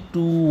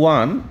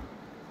C21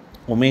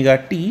 omega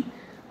t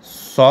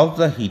solves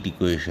the heat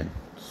equation.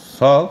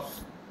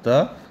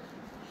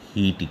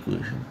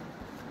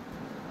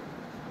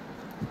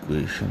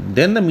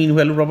 Then the mean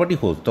value property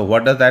holds. So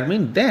what does that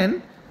mean?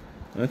 Then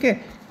okay,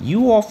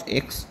 u of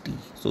xt.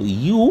 So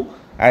u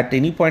at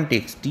any point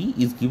xt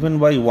is given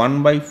by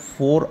 1 by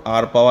 4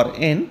 r power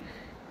n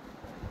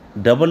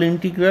double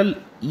integral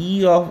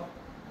e of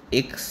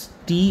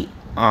xt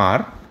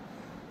r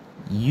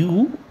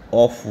u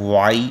of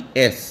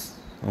ys,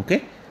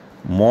 okay,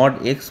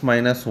 mod x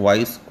minus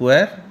y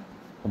square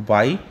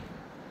by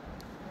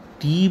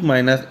t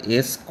minus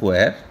s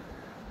square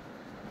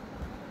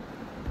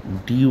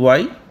dy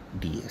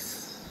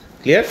ds.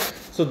 Clear?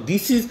 So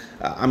this is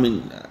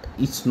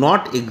it's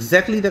not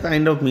exactly the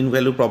kind of mean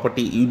value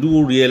property. You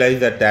do realize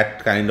that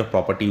that kind of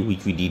property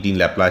which we did in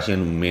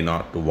Laplacian may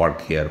not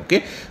work here.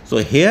 Okay, so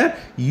here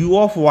u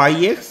of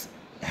yx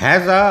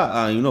has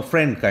a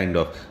friend kind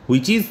of,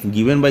 which is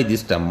given by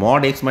this term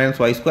mod x minus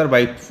y square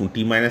by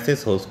t minus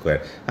s whole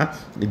square.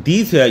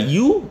 These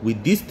u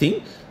with this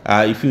thing,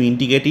 if you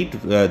integrate it,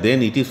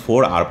 then it is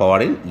 4 r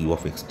power n u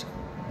of xt.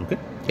 Okay,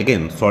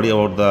 again sorry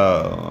about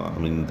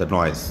the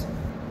noise.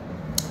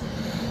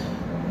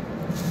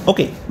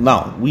 Okay,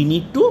 now we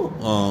need to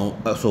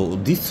so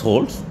this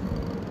holds,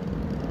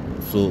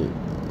 so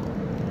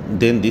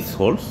then this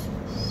holds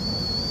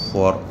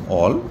for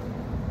all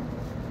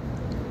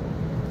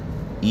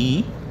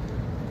e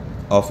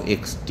of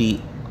xt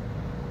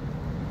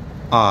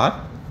r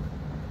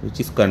which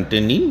is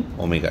contained in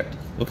omega t.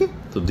 Okay,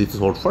 so this is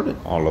holds for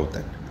all of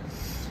that.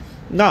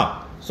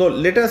 Now so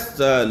let us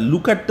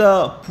look at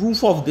the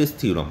proof of this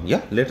theorem.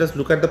 Yeah, let us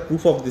look at the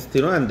proof of this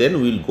theorem and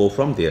then we will go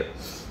from there.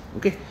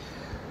 Okay,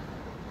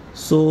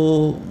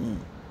 so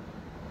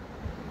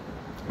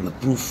the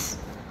proof,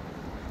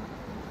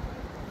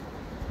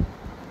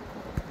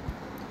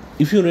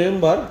 if you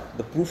remember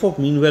the proof of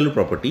mean value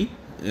property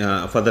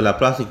for the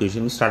Laplace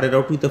equation, we started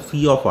out with the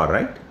phi of r,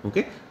 right?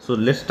 Okay, so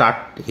let's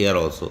start here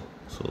also.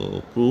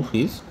 So proof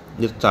is,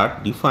 let's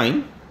start,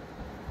 define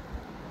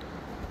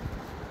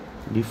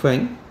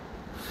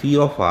phi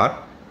of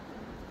r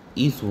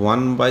is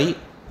 1 by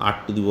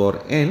r to the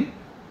power n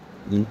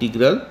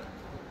integral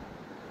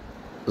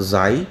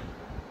xi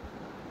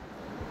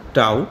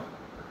tau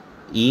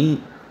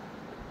in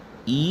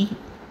e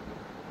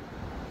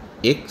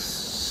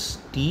x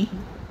t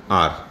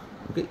r.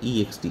 Okay,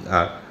 e x t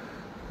r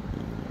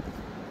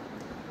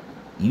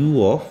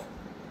u of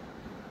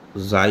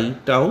xi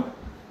tau,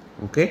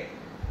 okay,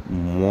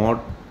 mod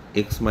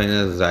x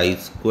minus xi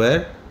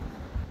square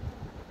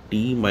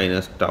t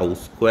minus tau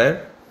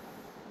square.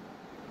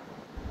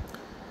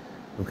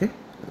 Okay,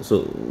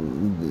 so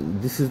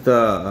this is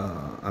the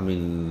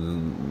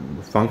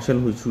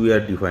function which we are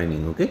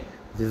defining. Okay,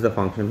 this is the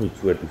function which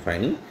we are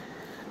defining.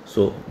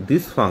 So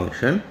this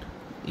function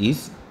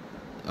is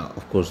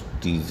of course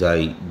d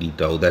xi d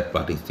tau, that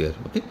part is there.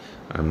 Okay,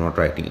 I'm not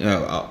writing,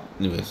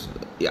 anyways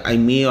I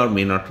may or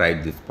may not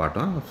write this part,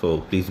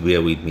 so please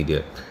bear with me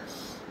there.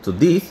 So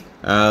this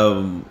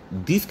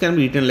this can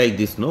be written like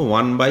this, no,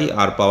 1 by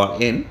r power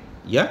n.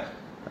 Yeah,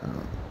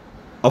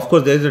 of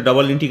course there is a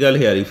double integral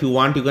here. If you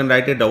want, you can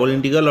write a double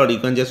integral or you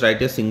can just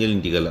write a single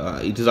integral.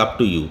 It is up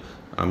to you.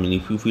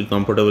 If you feel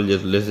comfortable,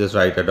 let's just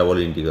write a double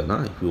integral,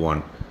 if you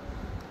want.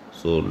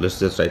 So let's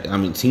just write,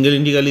 single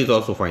integral is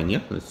also fine. Yeah,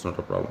 it's not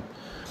a problem.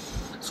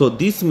 So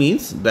this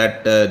means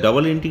that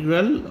double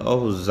integral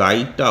of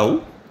xi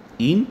tau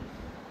in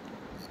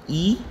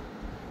e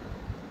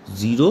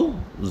 0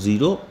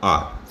 0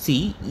 r.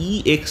 See,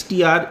 e x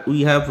t r,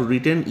 we have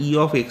written e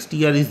of x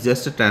t r is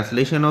just a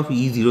translation of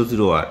e 0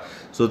 0 r.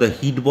 So the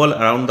heat ball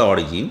around the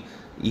origin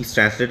is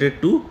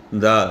translated to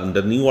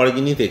the new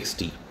origin is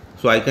xt.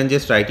 So I can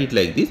just write it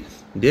like this.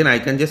 Then I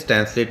can just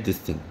translate this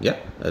thing. Yeah,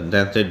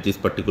 translate this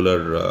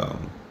particular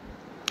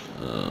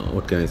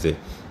what can I say,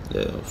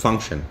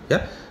 function,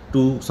 yeah,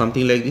 to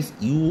something like this: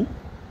 u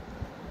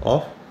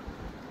of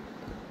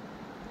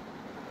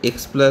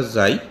x plus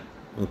xi,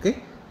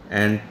 okay,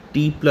 and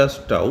t plus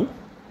tau.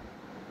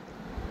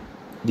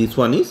 This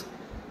one is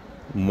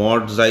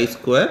mod xi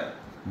square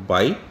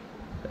by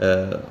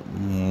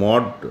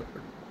mod,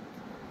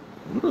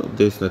 no,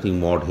 there is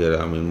nothing mod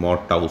here,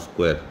 mod tau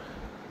square.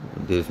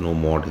 There is no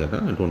mod here,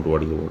 I don't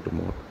worry about the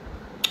mod.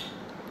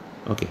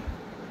 Okay,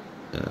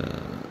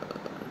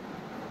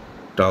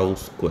 tau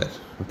square,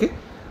 okay,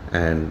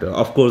 and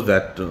of course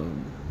that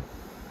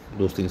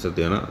those things are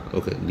there,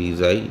 okay, d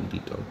xi d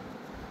tau,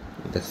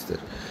 that's there.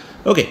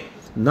 Okay,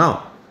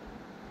 now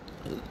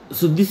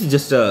so this is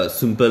just a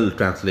simple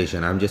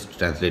translation. I'm just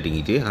translating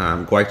it.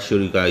 I'm quite sure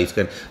you guys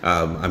can,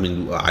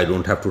 I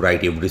don't have to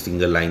write every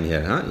single line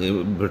here.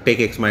 Take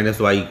x minus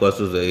y equals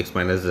to x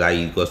minus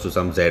xi equals to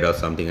some z or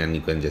something, and you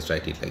can just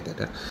write it like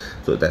that.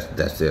 So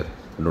that's there.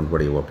 Don't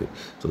worry about it.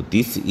 So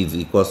this is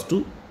equals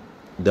to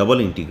double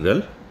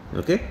integral.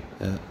 Okay.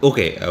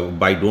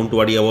 By don't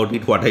worry about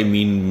it, what I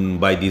mean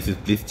by this is,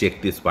 please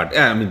check this part.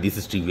 This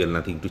is trivial,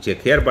 nothing to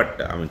check here, but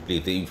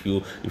please, if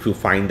you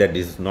find that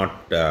this is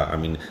not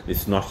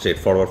this is not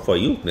straightforward for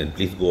you, then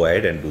please go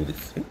ahead and do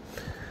this.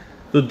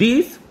 So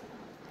this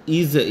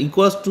is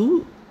equals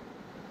to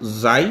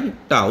xi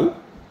tau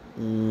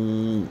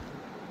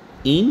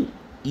in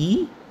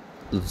e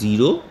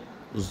 0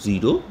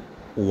 0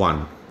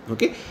 1.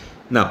 Okay,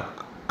 now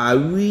I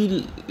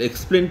will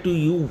explain to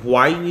you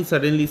why we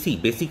suddenly see.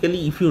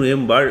 Basically, if you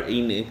remember,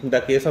 in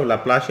the case of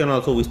Laplacian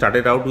also, we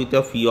started out with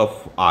a phi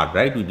of r,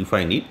 right? We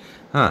defined it,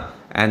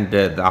 and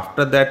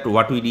after that,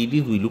 what we did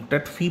is we looked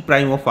at phi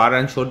prime of r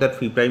and showed that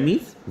phi prime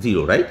is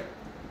 0, right?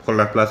 For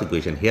Laplace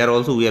equation. Here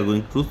also we are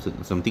going through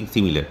something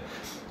similar.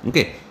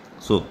 Okay,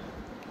 so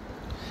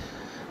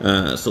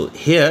So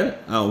here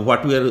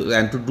what we are,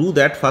 and to do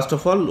that, first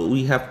of all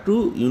we have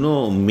to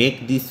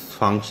make this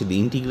function, the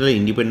integral,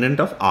 independent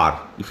of r.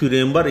 If you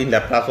remember, in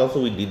Laplace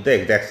also we did the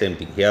exact same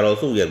thing. Here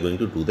also we are going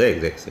to do the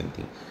exact same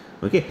thing.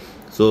 Okay,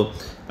 so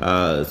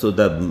so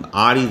the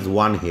r is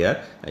 1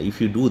 here.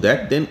 If you do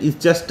that, then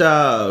it's just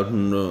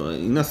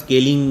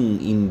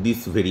scaling in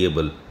this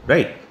variable,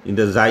 right, in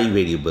the xi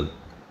variable.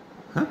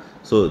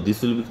 So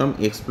this will become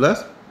x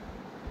plus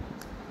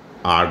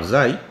r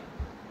xi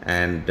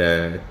and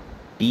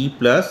t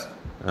plus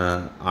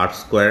r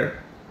square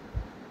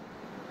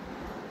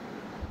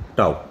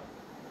tau.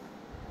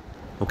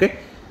 Okay,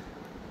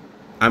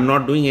 I'm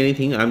not doing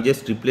anything, I'm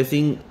just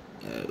replacing.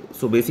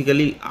 So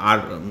basically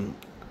r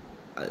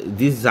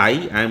this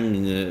xi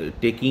I'm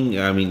taking,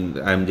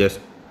 I'm just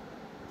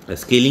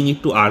scaling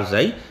it to r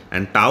xi,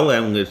 and tau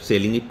I'm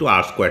scaling it to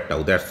r square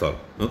tau. That's all.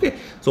 Okay,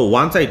 so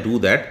once I do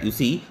that, you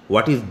see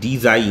what is d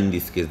xi in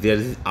this case. There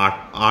is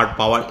r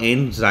power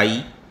n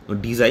xi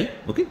d xi.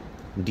 Okay,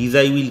 d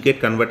xi will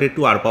get converted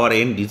to r power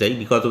n d xi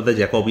because of the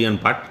Jacobian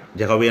part,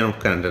 Jacobian of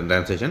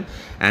translation.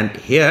 And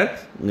here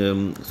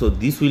so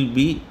this will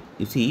be,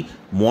 you see,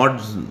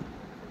 mod,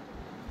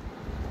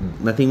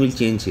 nothing will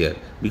change here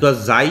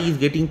because xi is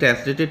getting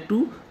translated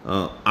to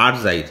r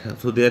xi.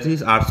 So there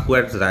is r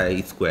square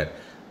xi square,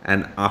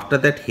 and after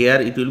that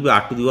here it will be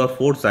r to the power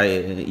 4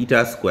 xi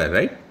eta square,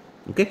 right?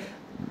 Okay,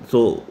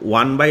 so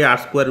 1 by r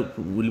square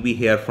will be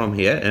here from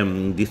here,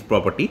 this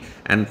property,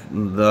 and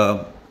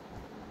the,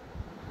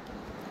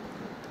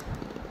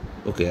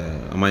 okay,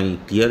 am I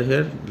clear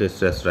here? Let's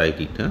just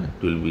write it.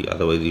 It will be,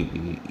 otherwise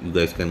you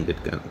guys can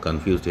get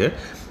confused here.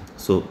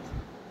 So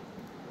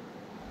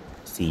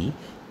see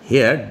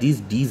here,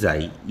 this d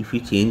xi, if you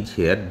change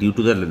here, due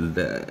to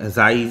the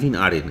xi is in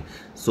Rn,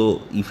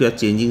 so if you are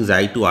changing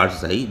xi to r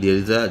xi, there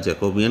is a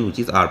Jacobian which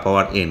is r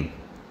power n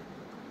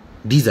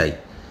d xi,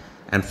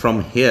 and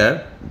from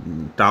here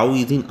tau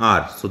is in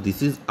r, so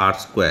this is r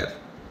square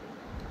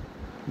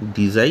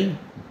d xi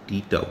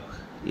d tau.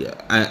 Yeah,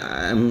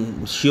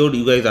 I'm sure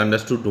you guys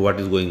understood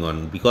what is going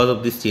on. Because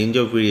of this change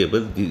of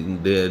variables,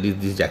 there is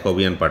this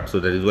Jacobian part,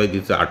 so that is why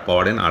this r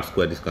power n r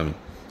square is coming,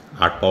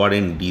 r power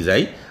n d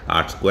xi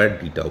r square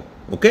d tau.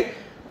 Okay,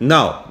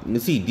 now you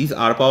see this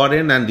r power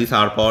n and this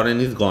r power n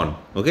is gone.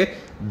 Okay,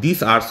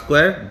 this r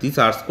square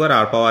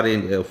r power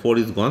n 4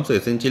 is gone. So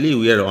essentially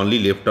we are only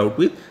left out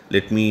with,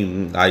 let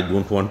me, I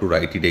don't want to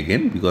write it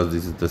again because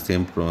this is the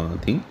same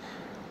thing.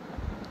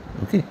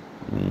 Okay,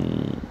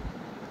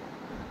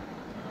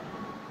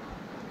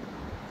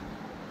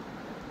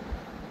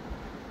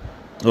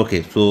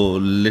 okay, so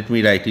let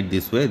me write it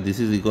this way. This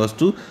is equals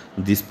to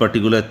this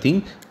particular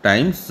thing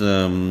times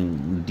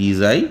d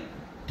xi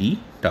d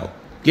tau.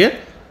 Clear?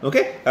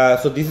 Okay,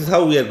 so this is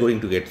how we are going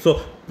to get.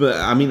 So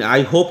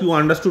I hope you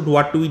understood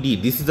what we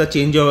did. This is the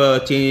change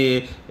of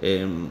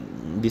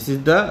this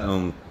is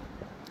the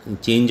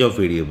change of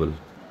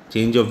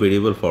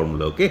variable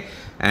formula. Okay,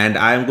 and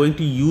I am going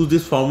to use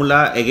this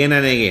formula again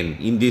and again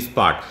in this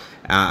part.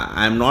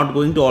 I am not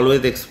going to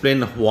always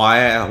explain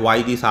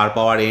why this r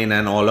power n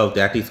and all of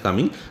that is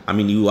coming.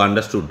 You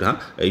understood, huh?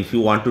 If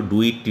you want to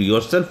do it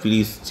yourself,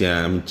 please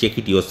check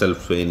it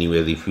yourself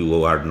anyways if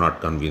you are not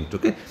convinced.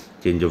 Okay,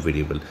 change of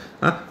variable,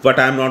 but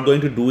I am not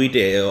going to do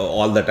it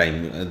all the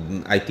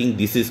time. I think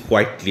this is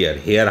quite clear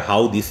here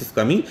how this is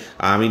coming.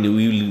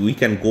 We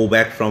can go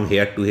back from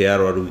here to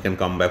here, or we can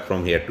come back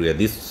from here to here.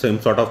 This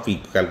same sort of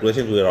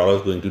calculations we are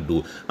always going to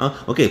do.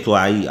 Okay, so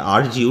I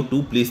urge you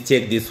to please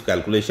check this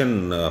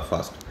calculation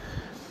first.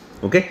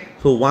 Okay,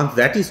 so once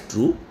that is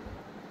true,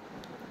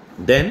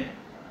 then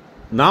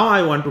now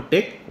I want to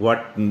take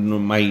what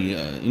my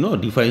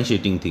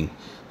differentiating thing.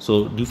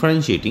 So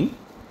differentiating.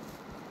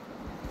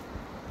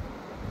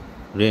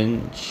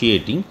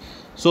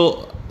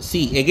 So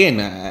see again,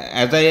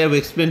 as I have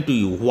explained to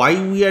you,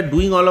 why we are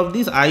doing all of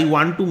this. I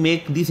want to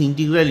make this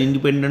integral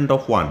independent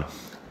of 1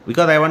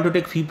 because I want to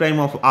take phi prime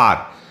of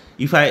r.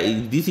 If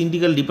this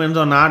integral depends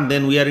on r,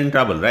 then we are in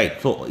trouble,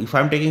 right? So if I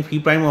am taking phi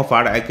prime of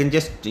r, I can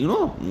just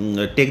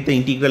take the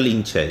integral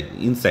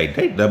inside,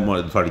 right?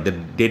 The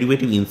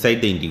derivative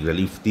inside the integral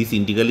if this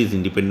integral is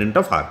independent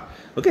of r.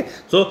 Okay,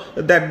 so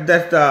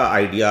that's the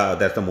idea,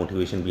 that's the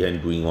motivation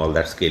behind doing all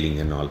that scaling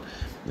and all.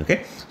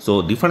 Okay,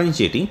 so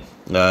differentiating,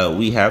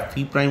 we have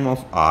phi prime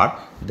of r,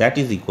 that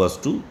is equals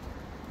to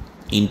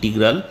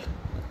integral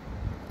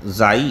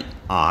xi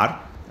r,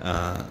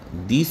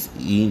 this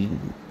in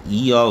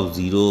e of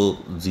 0,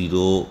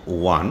 0,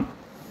 1.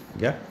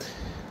 Yeah,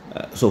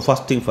 so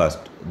first thing first,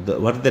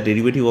 what is the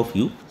derivative of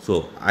u?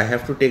 So I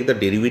have to take the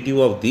derivative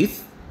of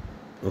this.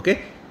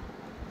 Okay,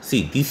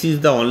 see, this is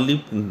the only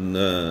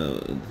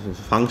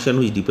function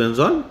which depends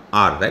on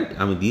r, right?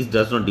 This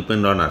does not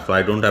depend on r, so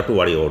I don't have to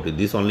worry about it.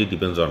 This only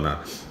depends on r.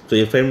 So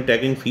if I am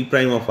taking phi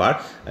prime of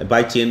r,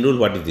 by chain rule,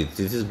 what is this?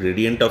 This is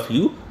gradient of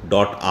u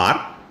dot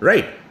r,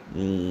 right?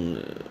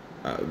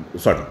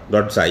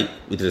 Dot xi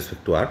with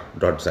respect to r,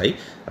 dot xi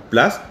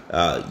plus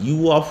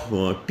u of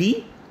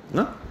t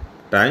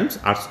times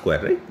r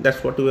square, right?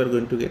 That's what we are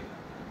going to get.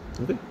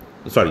 Okay,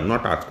 sorry,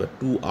 not r square,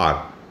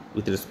 2r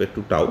with respect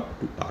to tau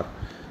to r.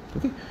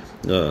 Okay,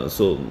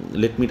 so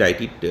let me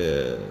write it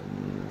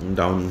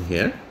down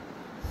here.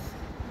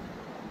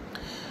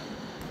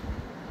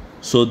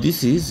 So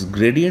this is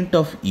gradient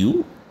of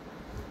u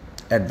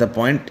at the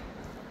point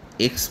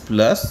x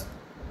plus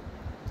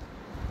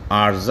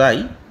r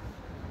xi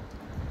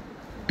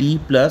t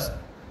plus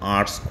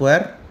r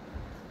square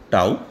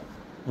tau,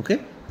 okay,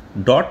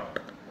 dot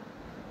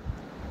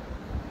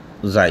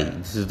xi.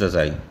 This is the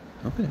xi,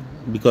 okay,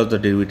 because the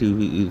derivative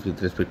is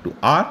with respect to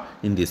r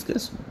in this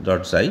case,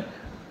 dot xi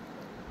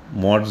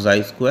mod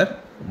xi square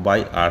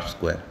by r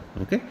square,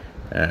 okay,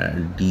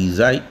 d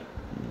xi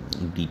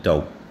d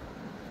tau,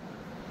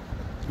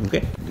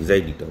 okay, d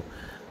xi d tau,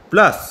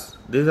 plus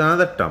there is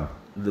another term.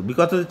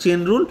 Because of the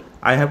chain rule,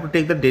 I have to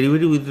take the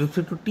derivative with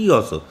respect to t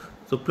also.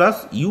 So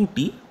plus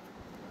ut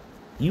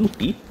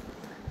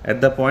at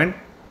the point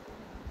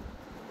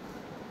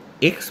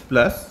x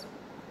plus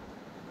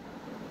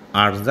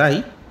r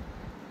xi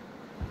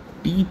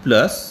t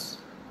plus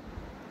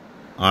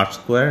r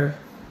square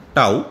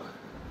tau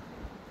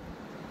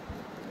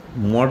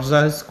mod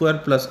xi square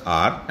plus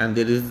r, and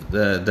there is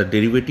the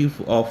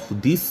derivative of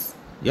this,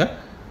 yeah,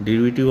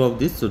 derivative of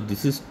this. So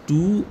this is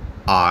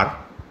 2r.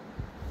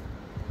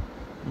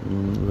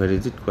 Where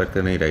is it? What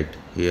can I write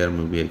here?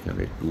 Maybe I can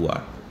write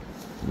 2r,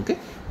 okay,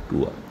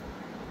 2r.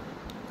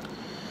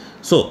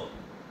 So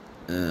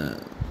that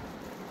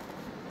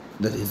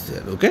is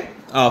there, okay.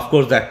 Of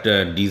course that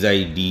d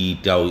xi d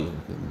tau,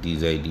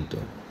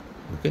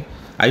 okay.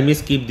 I may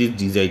skip this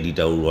d xi d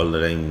tau all the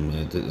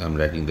time. I'm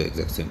writing the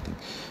exact same thing,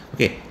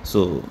 okay.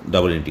 So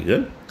double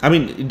integral, I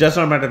mean it does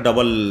not matter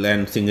double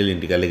and single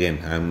integral,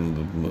 again I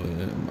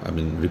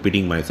mean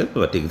repeating myself,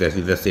 but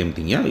exactly the same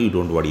thing, yeah. You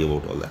don't worry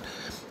about all that.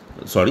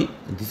 Sorry,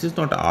 this is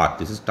not r,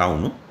 this is tau,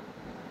 no?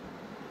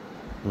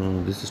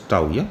 This is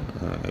tau, yeah.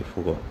 I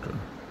forgot.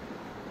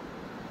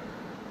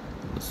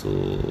 So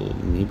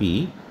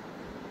maybe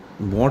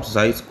mod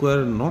xi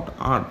square, not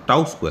r,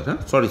 tau square, huh?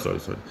 Sorry.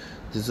 This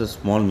is a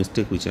small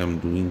mistake which I am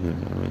doing here.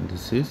 I mean,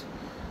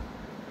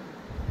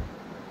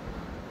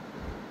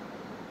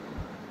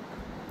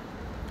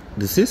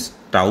 this is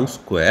tau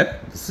square,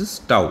 this is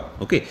tau,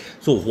 okay.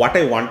 So what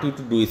I want you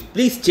to do is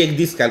please check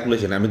this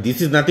calculation. I mean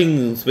this is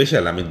nothing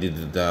special. I mean this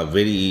is the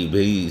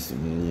very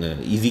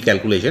easy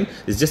calculation.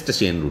 It's just a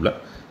chain rule.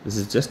 This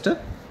is just a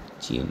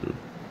chain rule.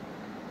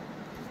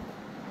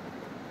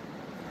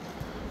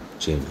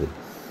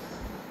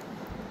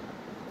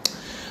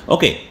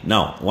 Okay,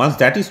 now once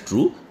that is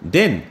true,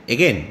 then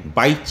again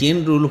by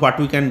chain rule what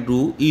we can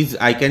do is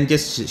I can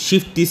just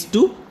shift this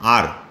to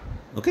r,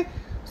 okay,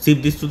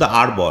 shift this to the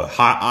r ball,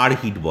 r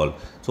heat ball.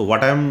 So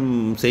what I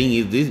am saying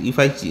is this: if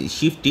I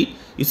shift it,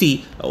 you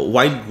see,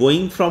 while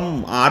going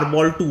from r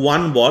ball to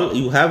one ball,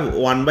 you have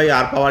 1 by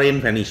r power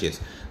n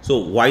vanishes. So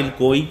while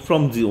going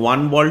from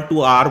one ball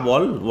to r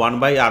ball, 1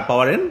 by r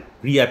power n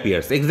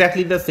reappears.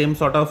 Exactly the same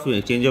sort of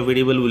change of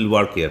variable will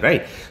work here,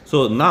 right?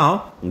 So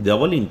now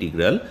double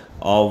integral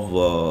of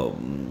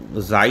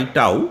xi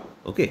tau,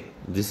 okay,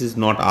 this is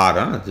not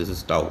r, this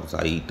is tau,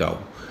 xi tau,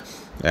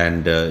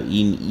 and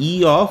in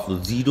e of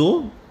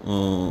 0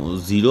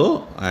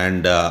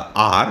 and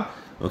r,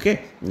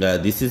 okay,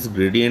 this is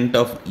gradient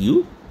of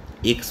u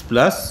x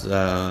plus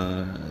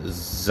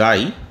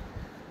xi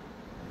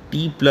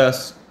t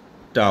plus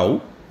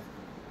tau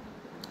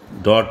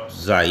dot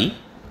xi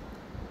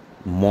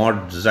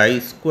mod xi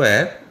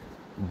square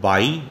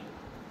by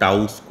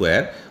tau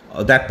square.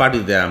 That part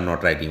is there, I am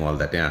not writing all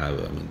that. Yeah, I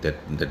mean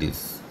that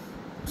is,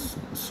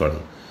 sorry,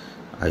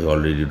 I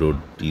already wrote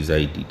d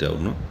xi d tau,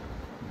 no,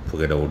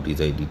 forget about d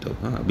xi d tau,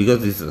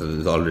 because this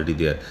is already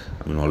there.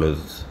 I mean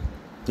always,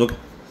 okay.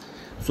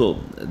 So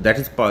that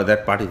is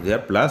that part is there,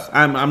 plus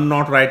I'm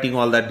not writing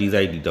all that d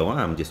xi d tau,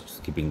 I'm just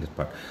skipping this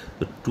part.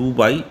 So 2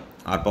 by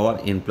r power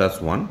n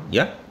plus 1,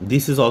 yeah,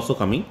 this is also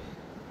coming.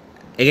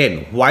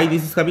 Again, why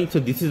this is coming? So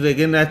this is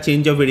again a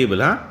change of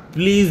variable,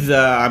 please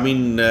I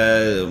mean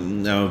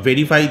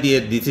verify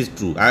this is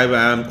true. I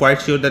am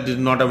quite sure that is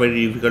not a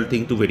very difficult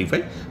thing to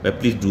verify, but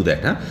please do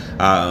that,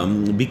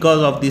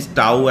 because of this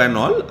tau and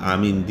all. I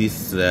mean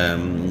this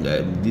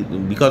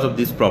because of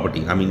this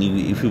property, I mean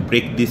if you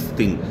break this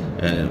thing,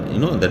 you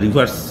know, the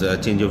reverse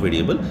change of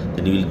variable,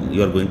 then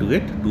you are going to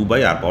get 2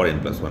 by r power n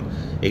plus 1.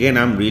 Again,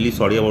 I'm really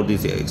sorry about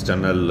this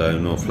external you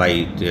know,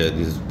 flight,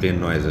 these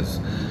plane noises.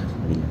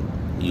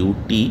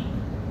 Ut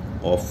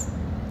of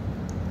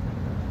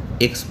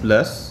x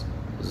plus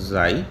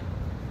xi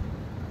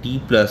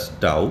t plus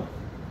tau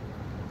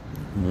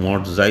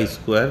mod xi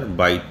square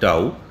by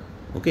tau,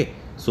 okay.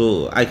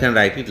 So I can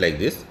write it like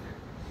this,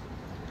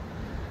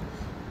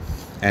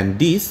 and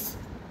this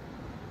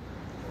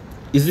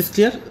is this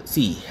clear?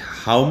 See,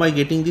 how am I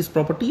getting this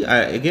property?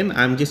 Again,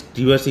 I'm just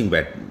reversing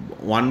back.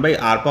 1 by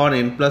r power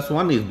n plus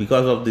 1 is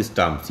because of this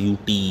terms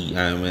ut.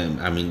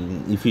 I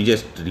mean if you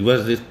just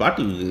reverse this part,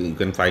 you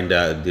can find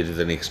there is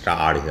an extra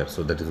r here,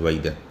 so that is why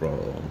that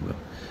problem,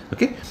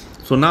 okay.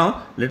 So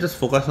now let us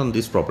focus on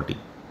this property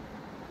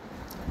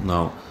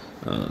now.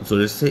 So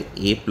let's say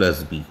a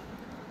plus b,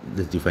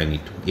 let's define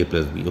it, a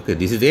plus b, okay.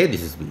 This is a,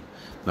 this is b.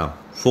 Now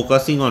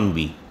focusing on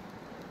b,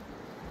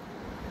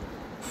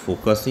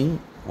 focusing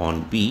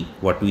on B,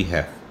 what we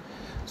have.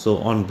 So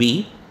on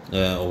B,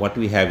 what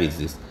we have is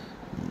this.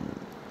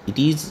 It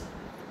is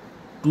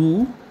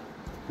 2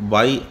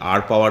 by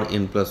r power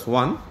n plus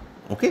 1,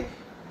 okay,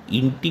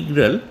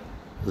 integral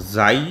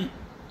xi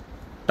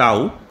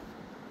tau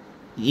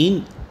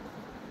in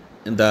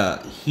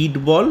the heat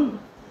ball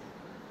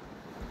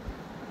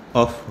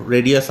of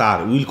radius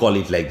r. We will call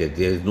it like that.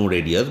 There is no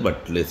radius,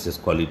 but let's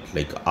just call it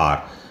like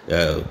r,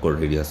 called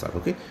radius r,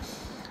 okay.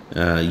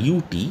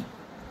 Ut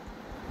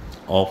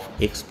of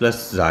x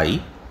plus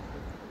xi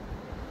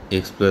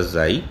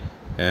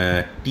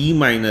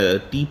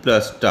t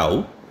plus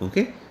tau,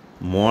 okay,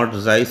 mod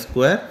xi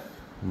square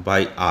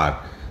by r.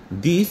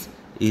 This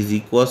is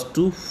equals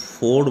to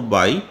 4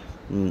 by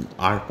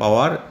r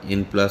power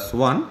n plus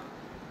 1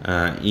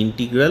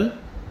 integral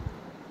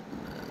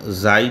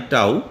xi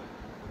tau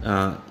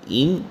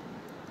in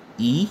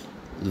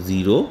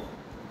E0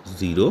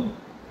 0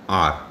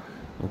 r,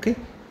 okay.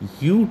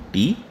 Ut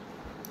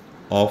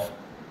of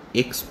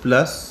x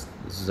plus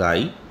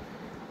xi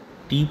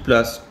t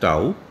plus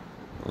tau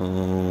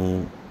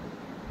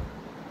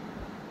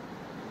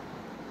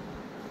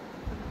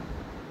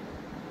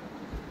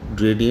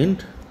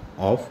gradient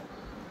of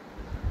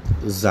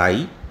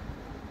xi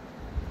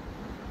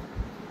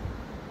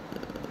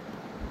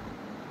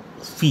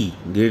phi,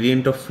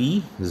 gradient of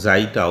phi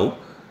xi tau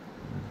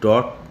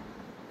dot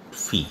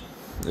phi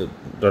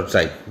dot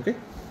xi, okay.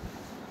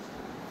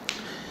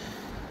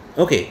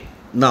 Okay,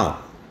 now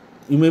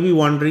you may be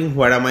wondering,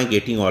 where am I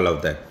getting all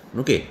of that?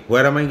 Okay,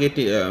 where am I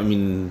getting? I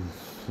mean,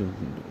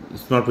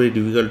 it's not very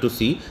difficult to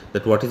see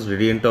that what is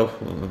gradient of.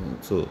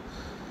 So,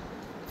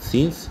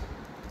 since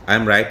I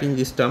am writing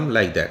this term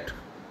like that,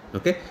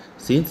 okay,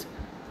 since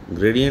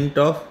gradient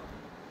of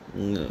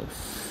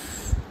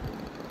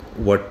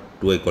what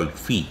do I call it?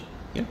 Phi,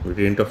 yeah,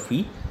 gradient of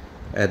phi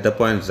at the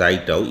point xi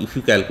tau. If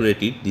you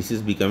calculate it, this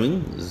is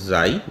becoming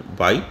xi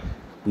by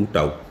 2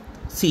 tau.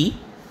 See,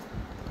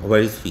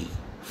 where is phi?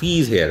 Phi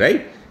is here,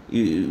 right?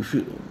 If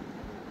you,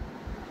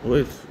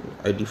 well,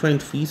 I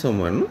defined phi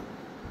somewhere, no?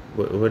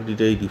 Where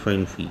did I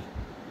define phi?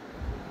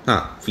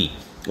 Phi.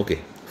 Okay.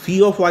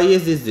 Phi of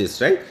ys is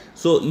this, right?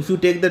 So if you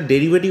take the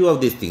derivative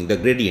of this thing, the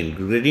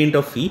gradient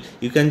of phi,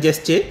 you can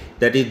just say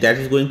that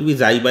is going to be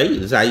xi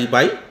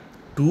by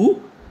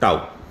 2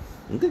 tau.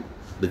 Okay,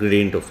 the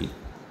gradient of phi.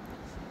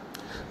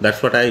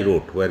 That's what I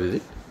wrote. Where is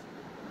it?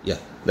 Yeah,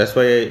 that's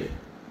why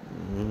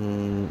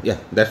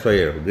that's why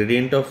I wrote.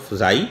 Gradient of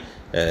xi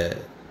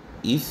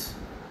is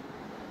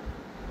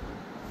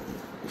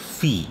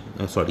phi.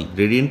 Sorry,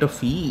 gradient of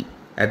phi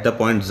at the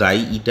point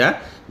xi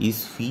eta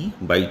is phi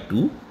by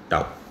 2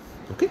 tau.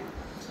 Okay.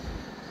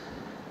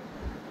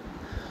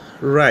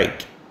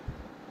 Right.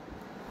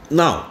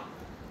 Now,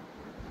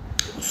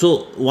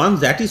 so once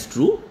that is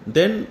true,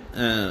 then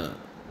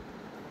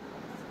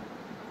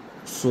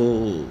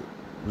so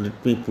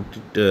let me put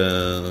it.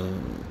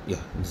 Yeah,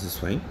 this is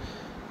fine.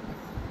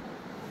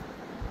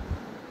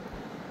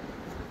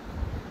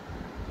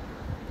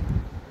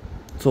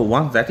 So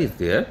once that is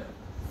there,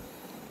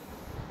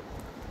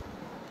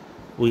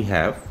 we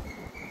have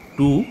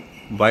 2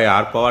 by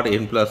r power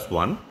n plus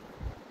 1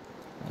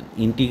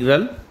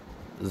 integral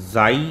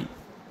xi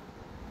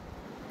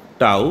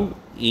tau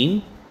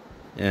in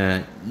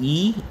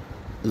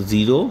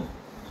E0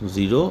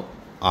 0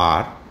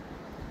 r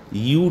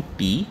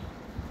ut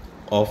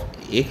of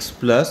x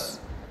plus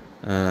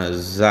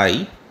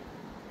xi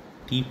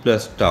t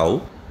plus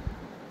tau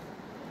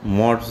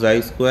mod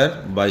xi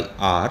square by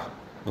r.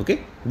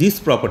 Okay, this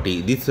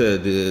property, this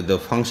the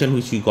function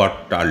which we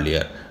got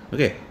earlier,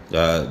 okay,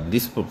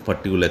 this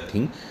particular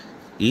thing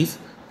is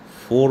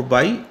 4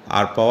 by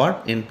r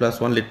power n plus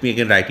 1. Let me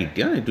again write it.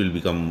 Yeah, it will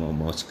become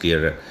much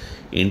clearer.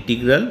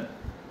 Integral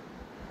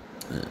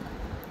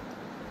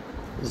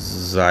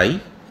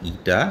xi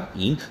eta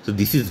in. So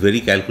this is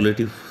very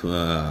calculative.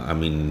 I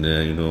mean,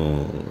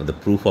 the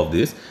proof of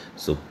this.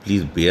 So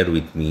please bear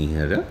with me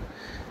here.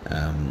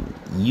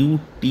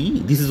 Ut.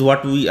 This is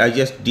what I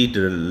just did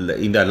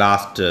in the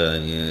last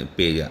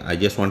page. I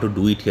just want to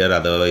do it here.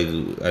 Otherwise,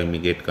 I may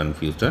get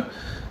confused.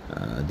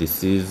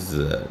 This is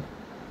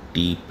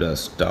t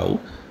plus tau,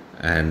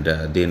 and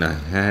then I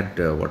had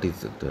what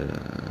is it?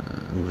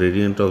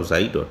 Gradient of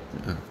xi dot.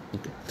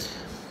 Okay.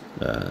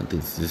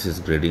 This is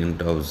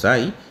gradient of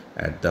xi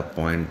at the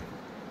point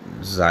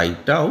xi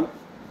tau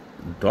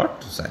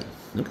dot xi.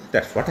 Okay,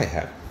 that's what I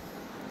have.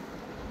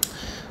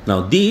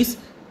 Now this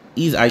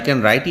is, I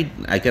can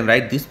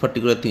write this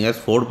particular thing as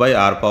 4 by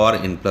r power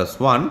n plus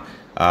 1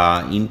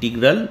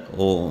 integral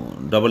or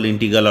double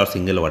integral or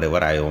single,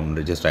 whatever. I am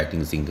just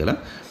writing single.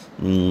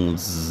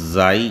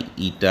 Xi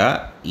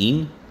eta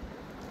in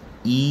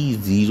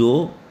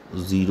E0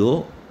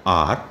 0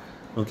 r.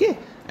 Okay,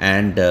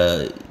 and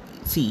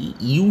see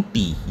u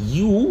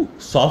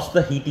solves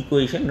the heat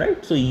equation,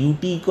 right? So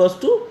ut equals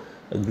to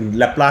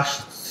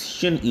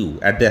Laplacian u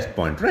at that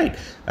point, right?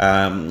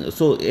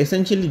 So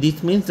essentially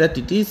this means that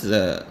it is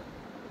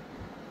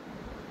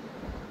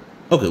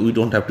Okay, we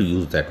don't have to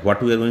use that.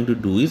 What we are going to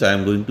do is I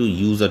am going to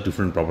use a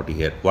different property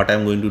here. What I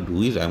am going to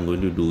do is I am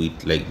going to do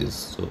it like this.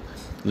 So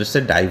let's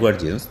say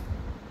divergence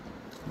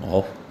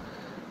of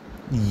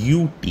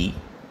ut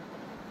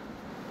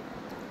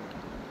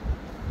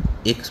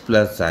x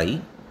plus I,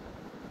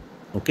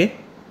 okay,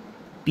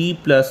 t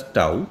plus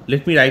tau.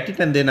 Let me write it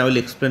and then I will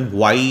explain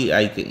why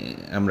I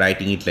am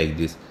writing it like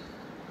this.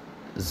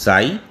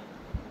 Xi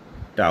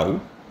tau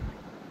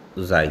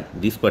xi,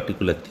 this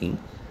particular thing,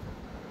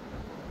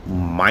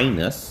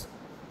 minus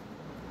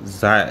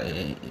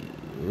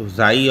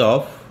xi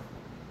of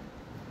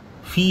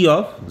phi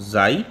of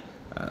xi.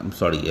 I'm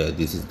sorry,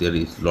 this is, there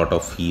is lot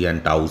of phi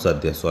and taus are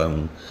there, so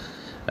I'm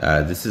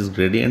this is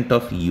gradient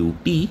of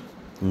ut,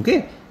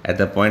 okay, at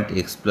the point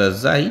x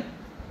plus xi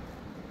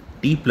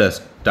t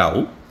plus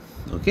tau,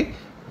 okay,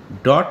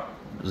 dot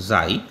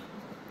xi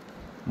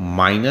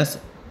minus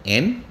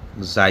n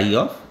xi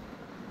of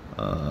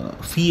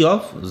phi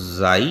of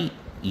xi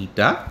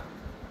eta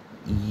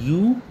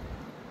u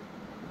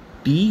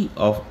t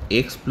of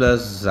x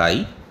plus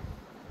xi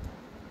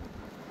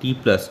t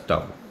plus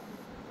tau.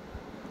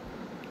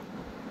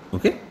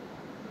 Okay,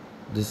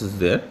 this is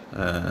there.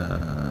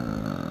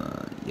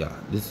 Yeah,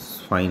 this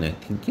is fine, I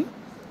think. Yeah,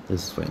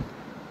 this is fine.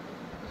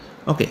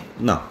 Okay,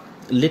 now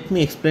let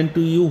me explain to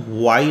you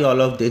why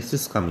all of this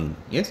is coming.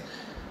 Yes,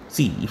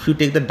 see, if you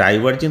take the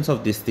divergence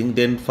of this thing,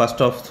 then first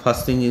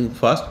thing is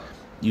first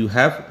you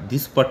have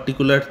this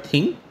particular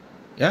thing.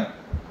 Yeah,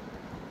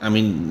 I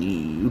mean,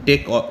 you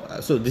take,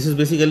 so this is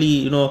basically,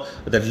 you know,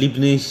 the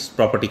Leibniz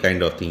property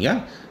kind of thing.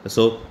 Yeah,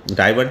 so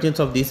divergence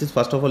of this is,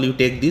 first of all, you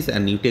take this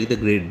and you take the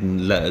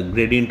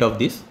gradient of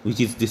this, which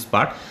is this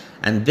part,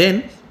 and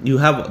then you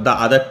have the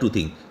other two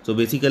things. So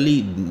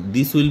basically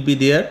this will be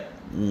there,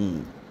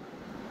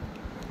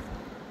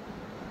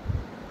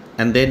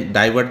 and then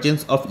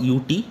divergence of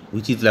ut,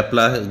 which is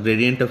Laplace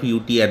gradient of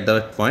ut at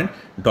that point,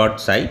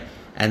 dot psi,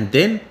 and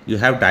then you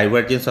have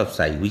divergence of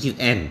psi, which is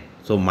n.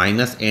 So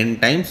minus n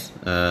times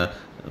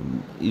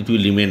it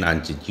will remain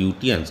unchanged,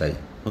 ut and psi.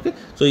 Okay,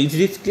 so is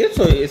this clear?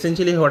 So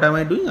essentially what am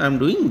I doing? I am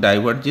doing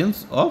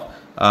divergence of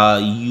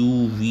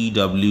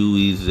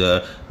UVW is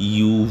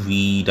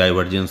UV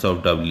divergence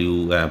of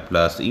W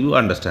plus, you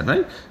understand,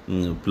 right?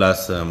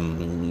 Plus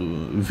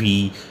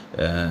V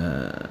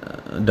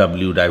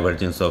W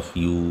divergence of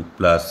U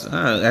plus,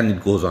 and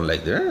it goes on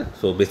like that.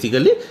 So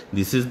basically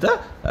this is the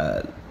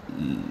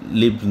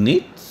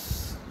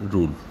Leibniz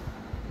rule.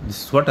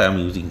 This is what I am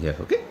using here.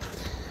 Okay,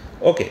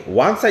 okay,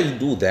 once I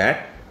do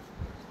that,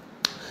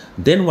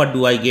 then what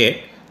do I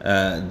get?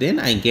 Then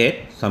I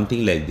get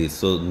something like this.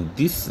 So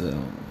this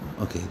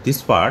okay,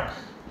 this part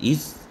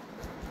is,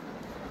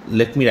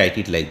 let me write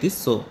it like this.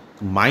 So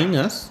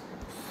minus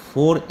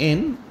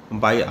 4n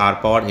by r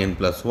power n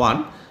plus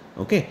 1,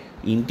 okay,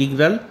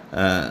 integral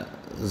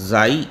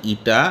xi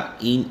eta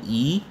in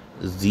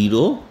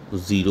E0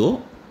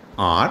 0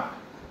 r,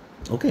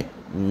 okay,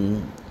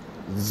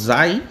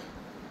 xi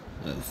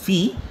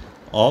phi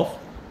of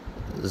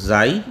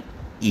xi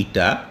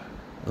eta,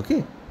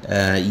 okay,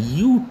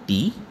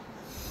 ut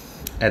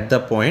at the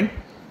point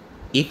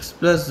x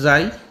plus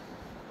xi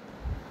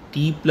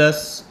t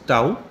plus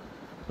tau,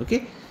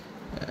 okay.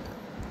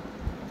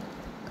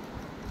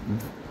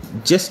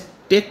 Just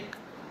take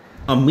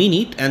a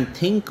minute and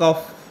think of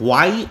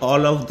why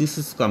all of this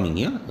is coming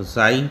here.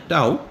 Xi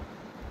tau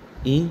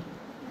in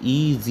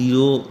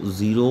E0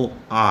 0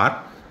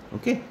 r,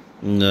 okay,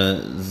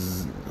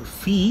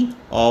 phi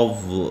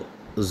of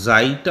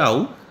xi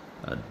tau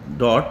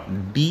dot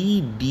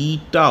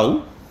d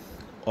tau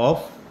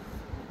of,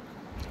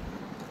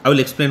 I will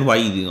explain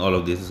why all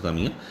of this is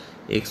coming here,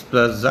 x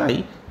plus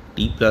xi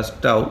t plus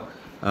tau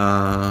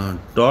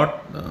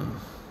dot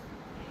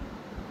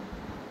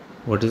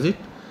what is it,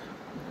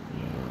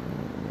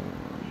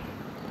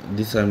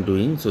 this I am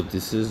doing, so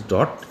this is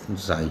dot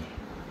xi.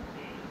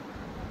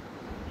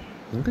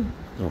 Okay,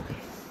 okay,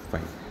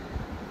 fine.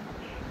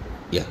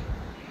 Yeah,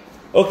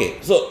 okay,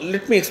 so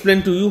let me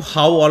explain to you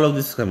how all of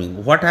this is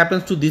coming. What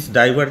happens to this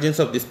divergence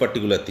of this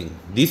particular thing?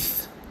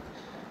 This,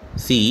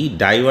 see,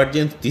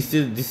 divergence, this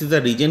is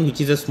a region which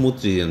is a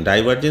smooth region.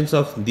 Divergence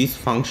of this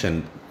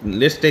function,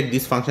 let's take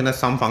this function as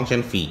some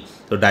function phi.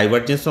 So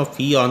divergence of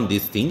phi on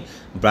this thing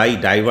by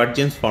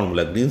divergence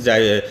formula,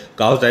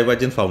 Gauss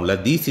divergence formula,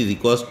 this is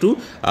equals to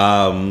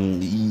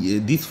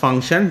this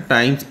function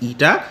times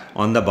eta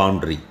on the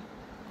boundary,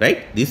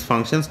 right? This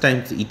functions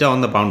times eta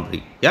on the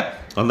boundary, yeah,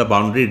 on the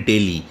boundary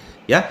daily,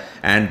 yeah.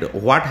 And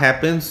what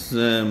happens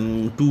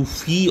to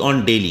phi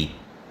on daily?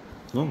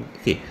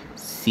 Okay,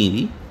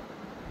 see,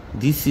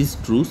 this is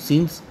true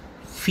since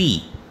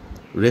phi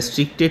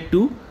restricted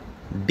to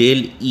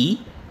del E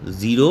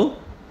 0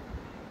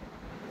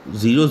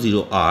 0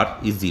 0 r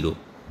is 0.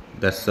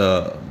 That's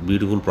a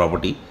beautiful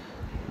property.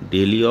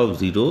 Del E of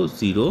 0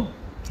 0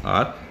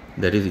 r,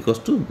 that is equals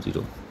to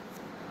 0.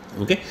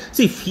 Okay,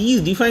 see, phi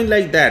is defined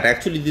like that.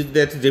 Actually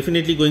that's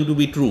definitely going to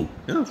be true.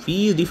 Yeah?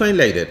 Phi is defined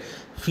like that.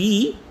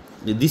 Phi,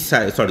 this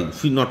psi, sorry,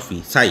 phi, not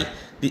phi, psi,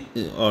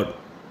 or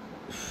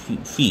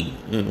phi,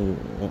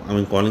 I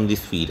mean calling this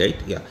phi, right?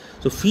 Yeah.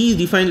 So phi is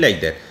defined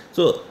like that.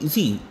 So you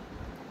see,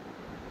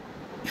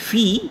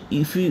 phi,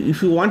 if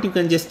you want, you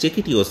can just check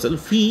it yourself.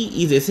 Phi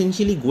is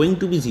essentially going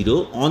to be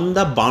 0 on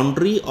the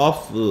boundary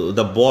of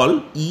the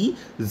ball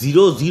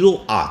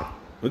E00R.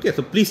 Okay,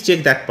 so please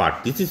check that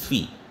part. This is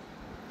phi.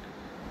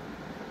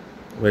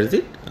 Where is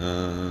it?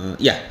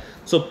 Yeah.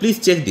 So please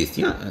check this.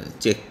 Yeah,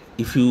 check.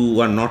 If you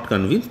are not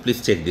convinced,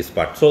 please check this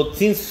part. So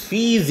since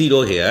phi is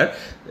 0 here,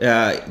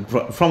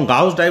 from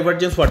Gauss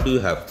divergence, what do you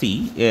have?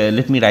 See,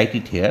 let me write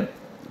it here.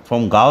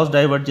 From Gauss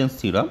divergence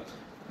theorem,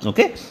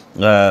 okay.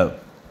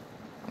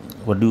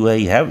 What do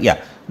I have?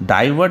 Yeah,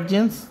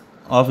 divergence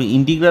of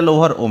integral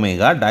over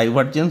omega,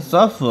 divergence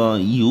of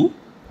u,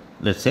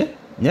 let's say,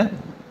 yeah,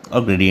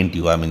 or gradient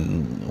u. I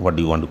mean, what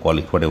do you want to call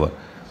it? Whatever.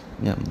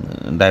 Yeah,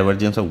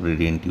 divergence of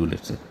gradient u,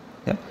 let's say.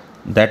 Yeah,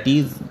 that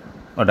is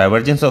a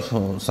divergence of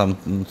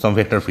some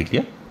vector field.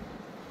 Yeah,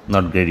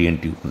 not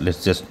gradient u.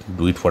 Let's just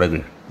do it for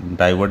a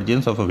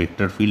divergence of a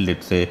vector field.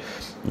 Let's say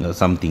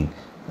something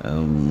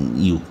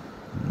u.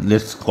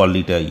 Let's call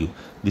it a u.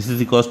 This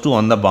is equals to,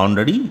 on the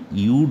boundary,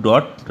 u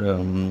dot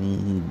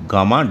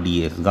gamma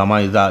ds. Gamma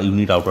is the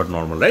unit outward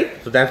normal, right?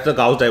 So that's the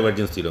Gauss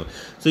divergence theorem.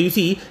 So you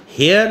see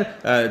here,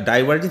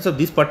 divergence of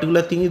this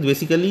particular thing is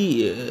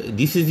basically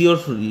this is your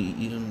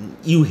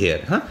u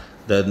here, huh?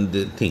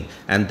 The thing,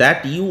 and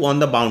that u on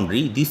the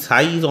boundary, this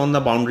psi is on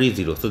the boundary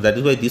 0. So that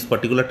is why this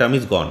particular term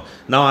is gone.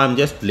 Now I am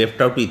just left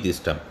out with this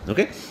term.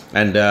 Okay,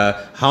 and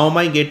how am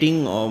I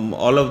getting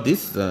all of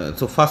this?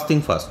 So first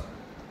thing first,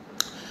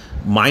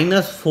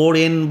 minus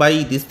 4n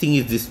by this thing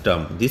is this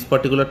term. This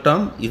particular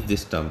term is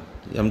this term.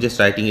 I'm just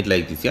writing it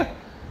like this. Yeah,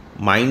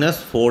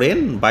 minus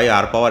 4n by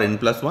r power n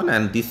plus 1,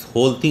 and this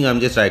whole thing I'm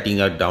just writing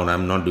it down.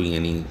 I'm not doing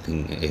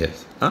anything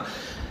else. Huh?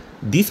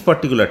 This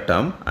particular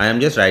term, I am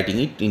just writing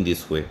it in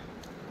this way.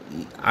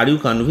 Are you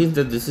convinced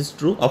that this is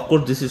true? Of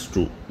course this is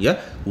true. Yeah,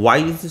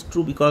 why this is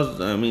true? Because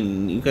I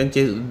mean, you can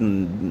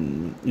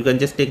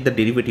just take the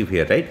derivative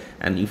here, right?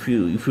 And if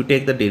you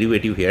take the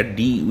derivative here,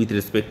 d with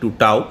respect to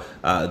tau,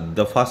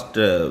 the first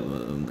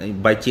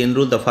by chain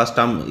rule, the first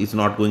term is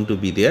not going to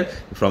be there.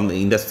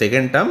 In the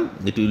second term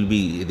it will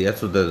be there.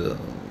 So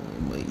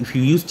if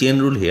you use chain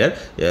rule here,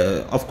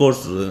 of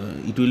course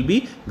it will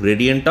be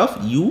gradient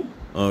of u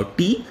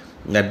t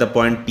at the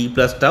point t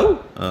plus tau,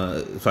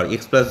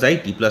 x plus xi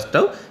t plus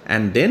tau,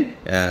 and then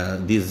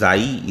this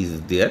xi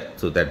is there,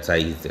 so that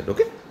xi is there.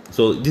 Okay,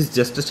 so this is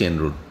just a chain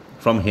rule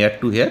from here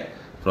to here,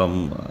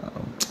 from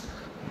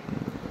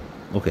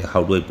okay,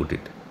 how do I put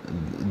it,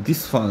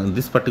 this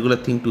particular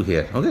thing to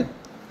here. Okay,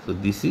 so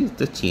this is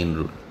the chain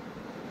rule.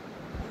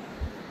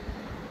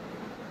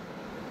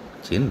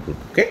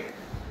 Okay,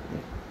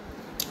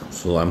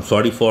 so I'm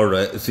sorry for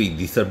see,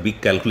 these are big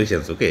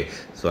calculations. Okay,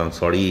 so I'm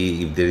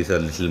sorry if there is a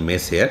little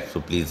mess here,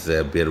 so please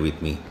bear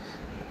with me.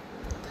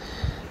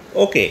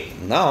 Okay,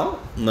 now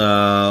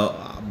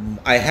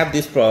I have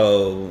this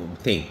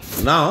thing.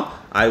 Now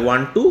I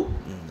want to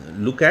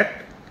look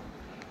at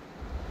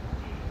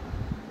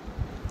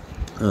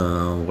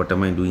what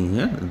am I doing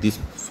here? This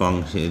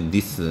function,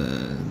 this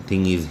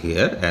thing is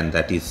here, and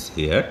that is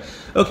here.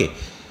 Okay,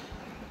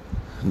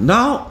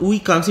 now we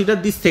consider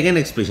this second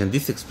expression,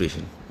 this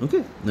expression.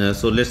 Okay,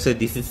 so let's say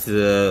this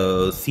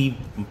is c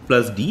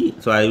plus d,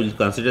 so I will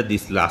consider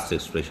this last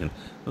expression.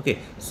 Okay,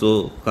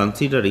 so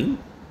considering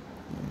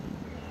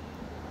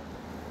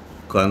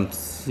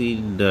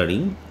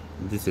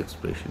this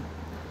expression,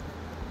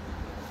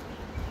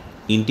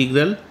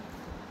 integral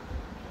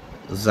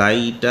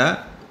xi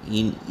eta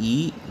in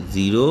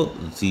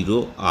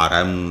E00R, I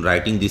am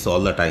writing this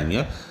all the time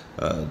here.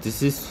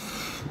 This is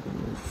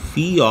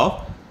phi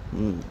of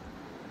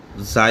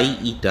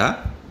xi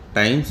eta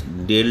times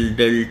del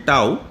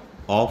tau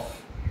of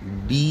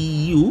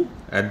du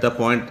at the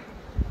point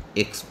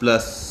x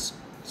plus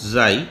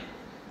xi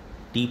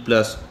t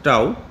plus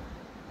tau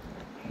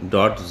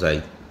dot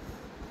xi.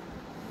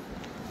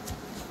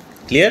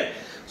 Clear?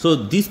 So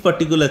this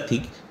particular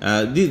thing,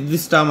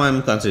 this term I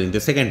am considering, the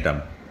second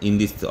term in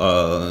this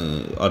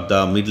or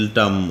the middle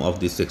term of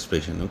this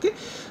expression. Okay,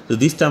 so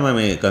this term I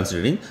am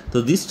considering.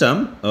 So this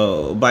term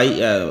by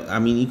I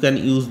mean, you can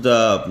use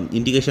the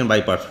integration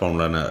by parts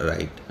formula,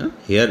 right?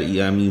 Here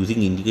I am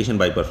using integration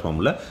by parts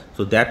formula,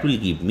 so that will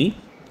give me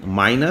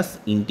minus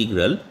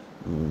integral.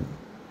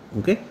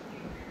 Okay,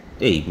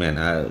 hey man,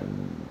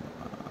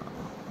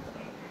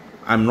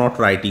 I'm not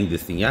writing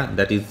this thing. Yeah,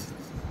 that is.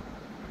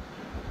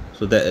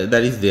 So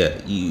that is there.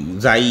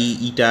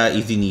 Xi eta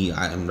is in E.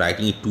 I am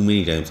writing it too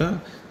many times. Huh?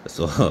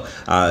 So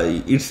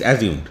it's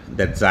assumed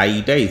that xi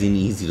eta is in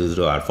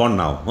E00R for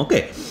now.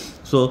 Okay.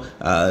 So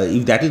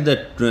if that is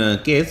the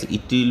case,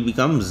 it will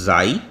become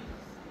xi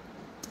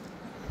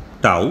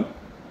tau.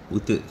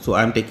 So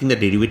I am taking the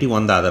derivative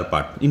on the other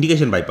part.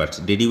 Integration by parts.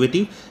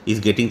 Derivative is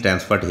getting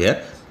transferred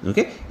here.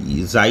 Okay.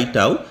 Xi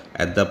tau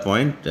at the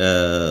point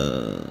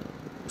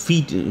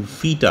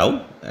phi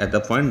tau at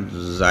the point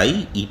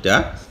xi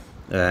eta.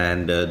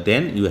 And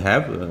then you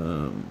have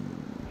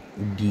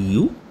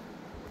du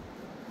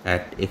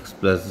at x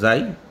plus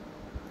xi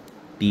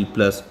t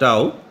plus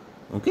tau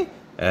okay,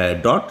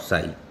 dot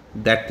psi.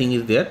 That thing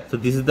is there. So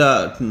this is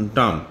the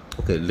term.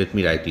 Okay, let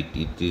me write it.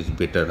 It is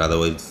better.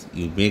 Otherwise,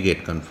 you may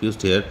get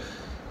confused here.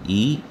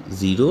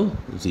 E0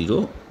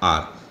 0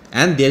 R,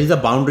 and there is a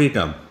boundary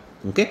term.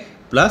 Okay,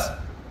 plus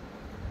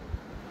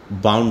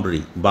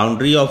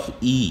boundary of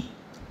E,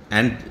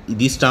 and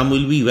this term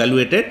will be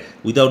evaluated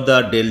without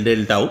the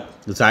del tau,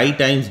 xi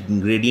times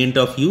gradient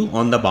of U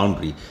on the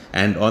boundary,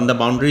 and on the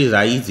boundary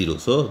xi is 0.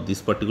 So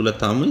this particular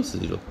term is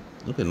 0.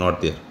 Okay, not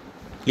there.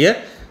 Clear?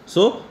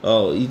 So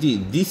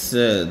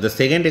the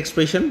second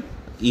expression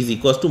is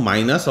equals to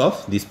minus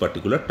of this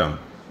particular term.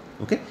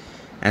 Okay,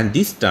 and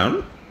this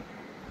term,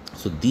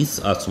 so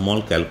this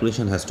small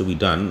calculation has to be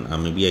done.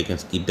 Maybe I can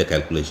skip the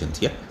calculations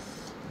here.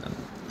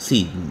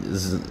 See,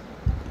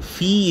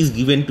 phi is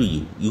given to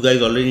you. You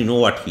guys already know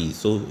what phi is,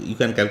 so you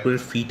can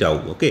calculate phi tau.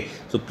 Okay,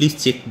 so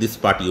please check this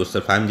part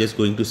yourself. I'm just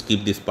going to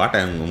skip this part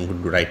and I'm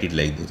going to write it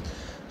like this.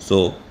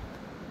 So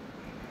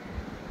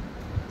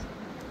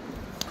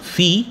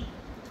phi,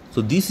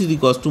 so this is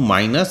equals to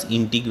minus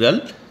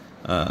integral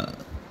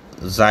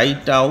xi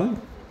tau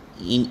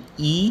in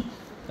E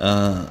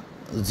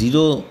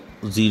 0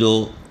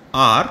 0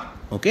 R,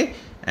 okay,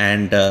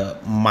 and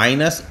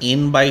minus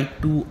n by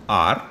 2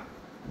 R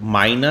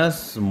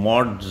minus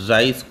mod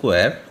xi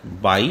square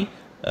by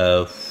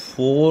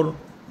 4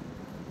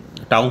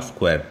 tau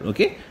square,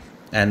 okay,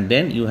 and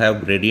then you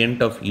have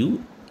gradient of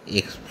U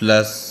x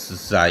plus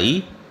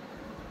xi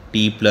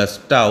t plus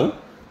tau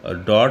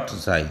dot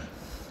xi.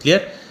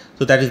 Clear?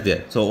 So that is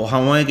there. So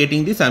how am I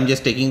getting this? I am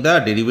just taking the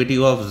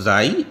derivative of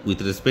xi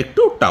with respect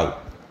to tau,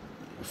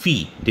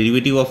 phi,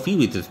 derivative of phi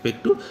with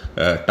respect to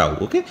tau,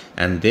 okay,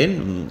 and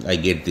then I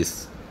get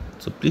this.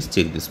 So please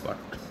check this part.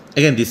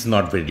 Again, this is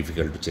not very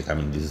difficult to check. I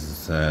mean, this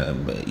is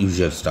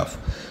usual stuff.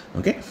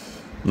 Okay.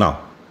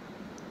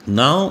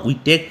 Now we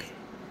take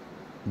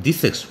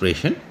this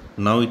expression.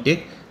 Now we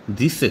take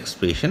this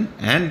expression,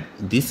 and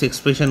this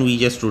expression we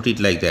just wrote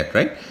it like that,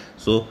 right?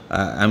 So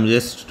I'm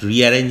just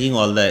rearranging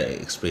all the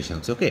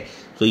expressions. Okay.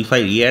 So if I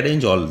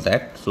rearrange all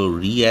that, so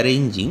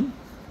rearranging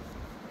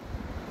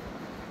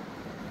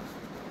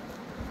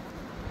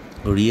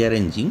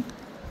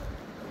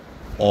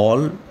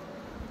all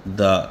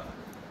the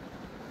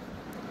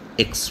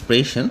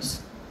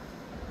expressions,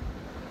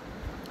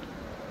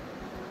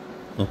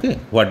 okay,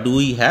 what do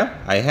we have?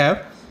 I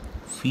have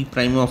phi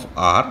prime of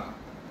R,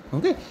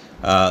 okay,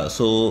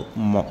 so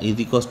is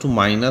equals to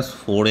minus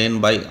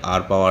 4n by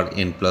R power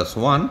n plus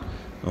 1,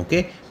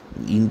 okay,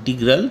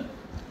 integral,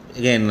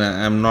 again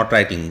I am not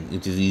writing,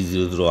 it is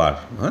E0 0 R,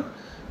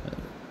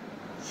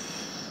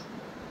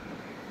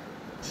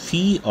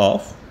 phi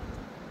of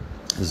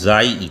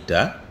xi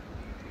eta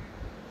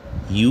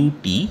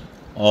ut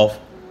of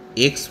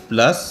x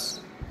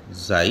plus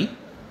xi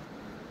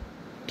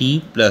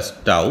t plus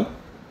tau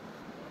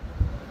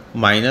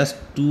minus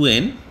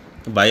 2n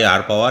by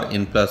R power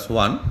n plus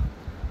 1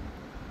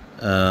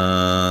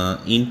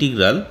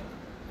 integral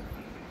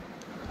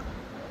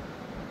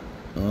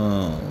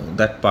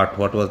that part,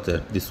 what was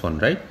there, this one,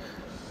 right,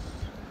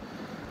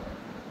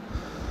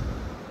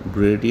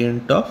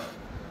 gradient of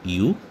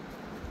U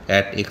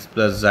at x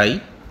plus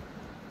xi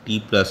t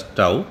plus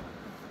tau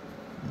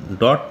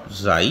dot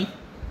xi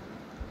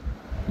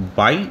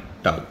by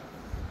tau.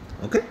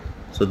 Okay,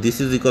 so this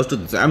is equals to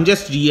this. I'm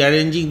just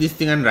rearranging this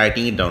thing and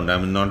writing it down.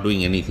 I'm not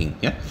doing anything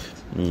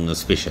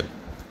special.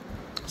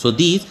 So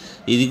this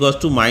is equals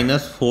to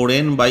minus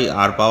 4n by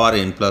R power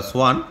n plus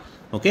 1.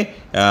 Okay,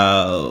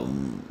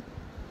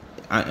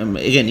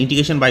 again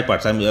integration by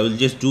parts. I will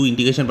just do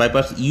integration by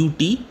parts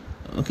ut.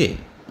 Okay,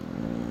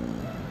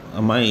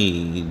 am I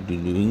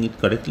doing it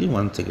correctly?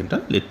 1 second.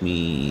 Let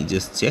me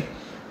just check.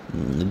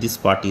 This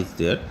part is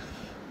there.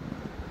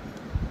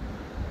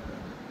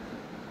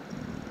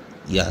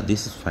 Yeah,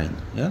 this is fine.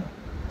 Yeah,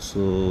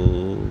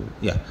 so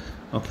yeah,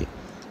 okay,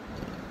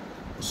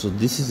 so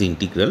this is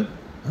integral.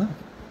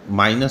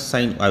 Minus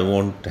sign I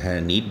won't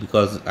need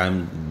because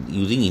I'm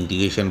using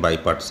integration by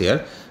parts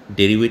here.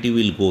 Derivative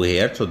will go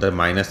here, so the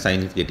minus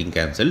sign is getting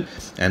cancelled,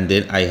 and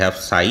then I have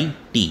psi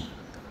t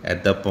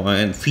at the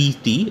point, phi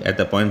t at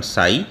the point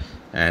psi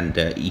and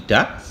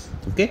eta,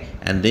 okay,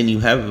 and then you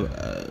have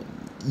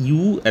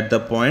u at the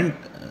point,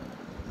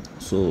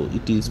 so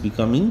it is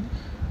becoming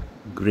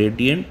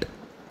gradient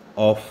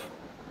of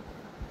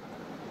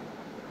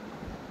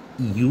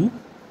u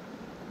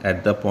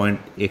at the point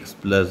x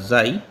plus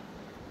xi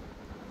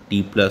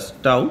t plus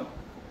tau,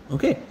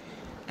 okay,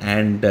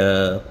 and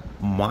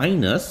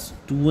minus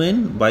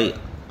 2n by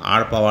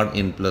R power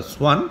n plus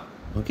 1,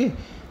 okay,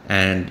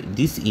 and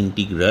this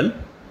integral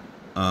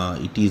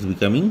it is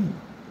becoming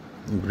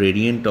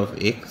gradient of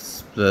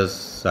x plus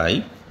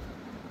psi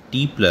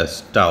t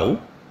plus tau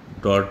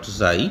dot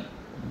psi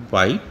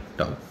by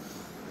tau.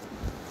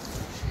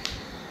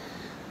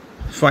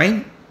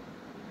 Fine.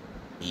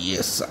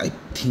 Yes, I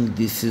think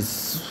this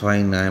is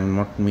fine. I am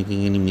not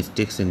making any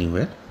mistakes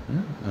anywhere.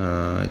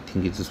 I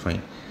think it is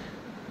fine.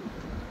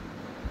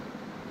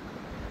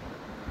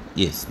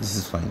 Yes, this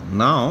is fine.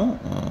 Now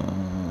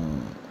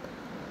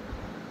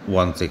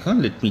 1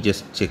 second, let me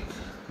just check.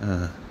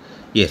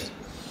 Yes,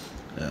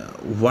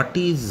 what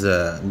is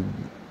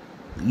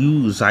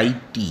u psi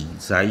t,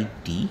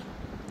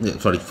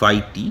 sorry, phi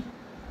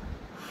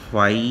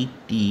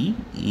t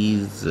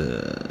is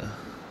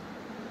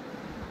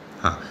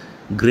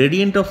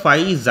gradient of phi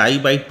is xi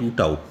by 2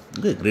 tau.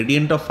 Okay,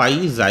 gradient of phi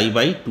is xi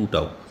by 2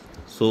 tau.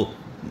 So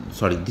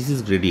sorry, this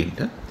is gradient.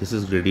 This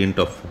is gradient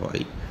of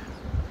phi.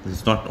 This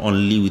is not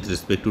only with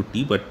respect to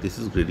t, but this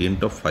is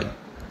gradient of phi.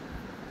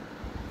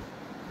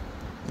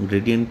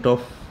 Gradient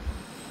of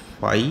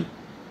phi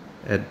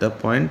at the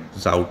point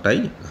zao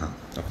tai.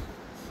 Okay.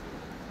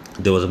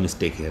 There was a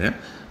mistake here.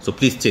 So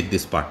please check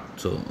this part.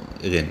 So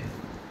again,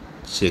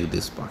 check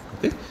this part.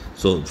 Okay.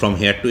 So from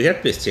here to here,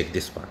 please check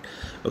this part.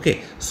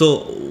 Okay.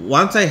 So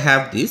once I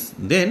have this,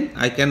 then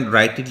I can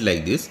write it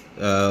like this.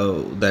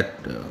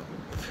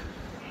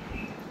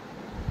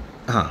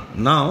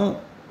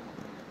 Now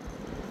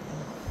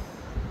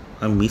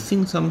I'm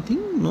missing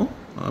something. No,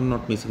 I'm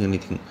not missing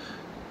anything.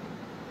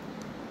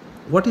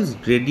 What is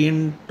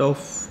gradient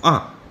of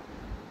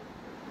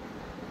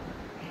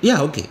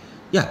yeah, okay,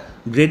 yeah,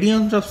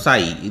 gradient of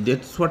psi,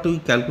 that's what we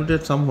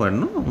calculated somewhere.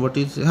 No, what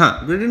is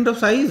gradient of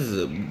psi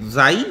is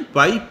xi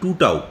by 2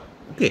 tau.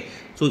 Okay,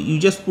 so you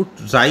just put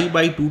xi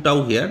by 2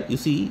 tau here. You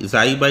see,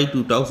 xi by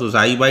 2 tau, so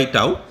xi by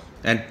tau,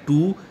 and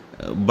 2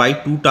 by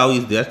 2 tau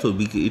is there, so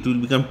it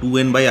will become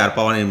 2n by r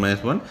power n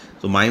minus 1.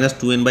 So minus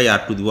 2n by r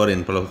to the power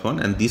n plus 1,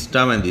 and this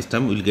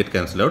term will get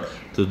cancelled out.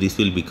 So this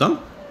will become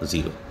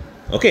 0.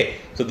 Okay,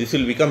 so this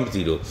will become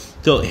 0.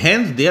 So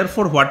hence,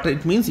 therefore, what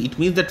it means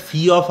that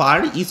phi of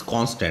r is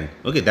constant.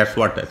 Okay, that's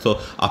what. So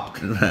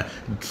after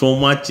so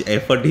much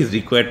effort is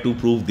required to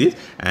prove this,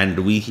 and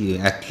we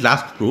at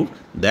last proved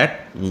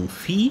that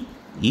phi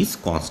is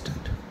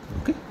constant.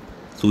 Okay,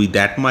 so with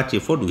that much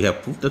effort, we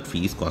have proved that phi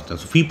is constant.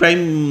 So phi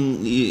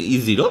prime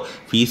is 0,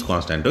 phi is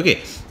constant.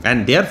 Okay,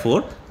 and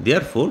therefore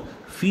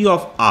phi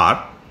of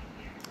r,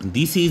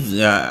 this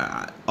is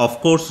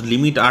of course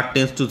limit r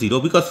tends to 0,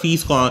 because phi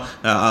is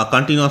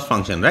continuous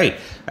function, right?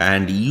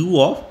 And u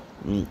of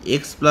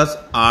x plus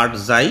r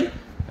xi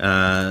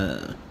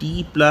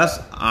t plus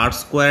r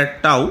square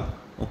tau,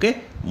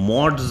 okay,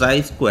 mod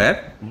xi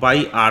square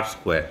by r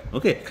square.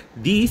 Okay,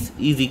 this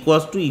is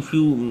equals to, if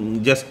you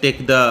just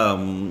take the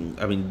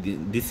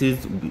this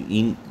is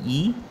in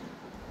e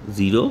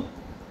 0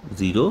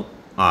 0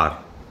 r,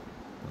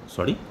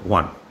 sorry,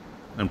 1.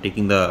 I'm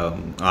taking the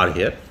r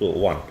here, so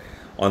 1.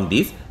 On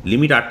this,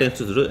 limit r tends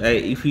to 0,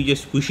 if you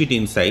just push it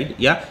inside,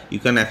 yeah, you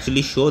can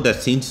actually show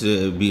that since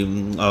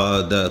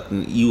the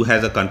u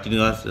has a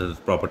continuous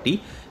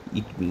property,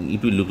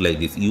 it will look like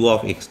this: u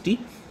of xt,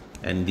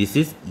 and this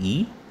is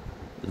e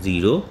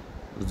 0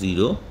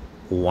 0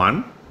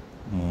 1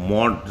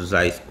 mod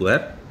xi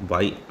square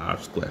by r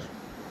square.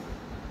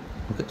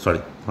 Okay,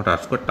 sorry, not r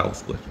square, tau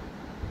square.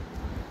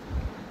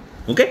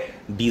 Okay,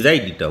 d xi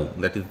d tau,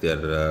 that is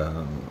there.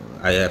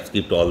 I have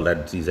skipped all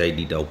that d xi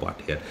d tau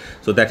part here,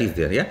 so that is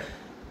there. Yeah,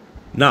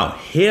 now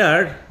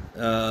here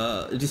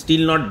it is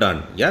still not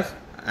done. Yes,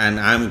 and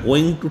I am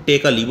going to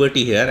take a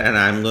liberty here, and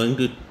I am going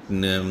to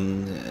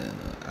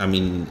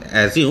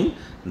assume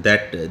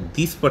that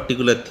this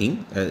particular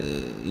thing,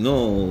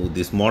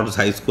 this mod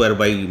xi square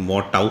by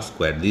mod tau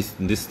square,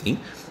 this thing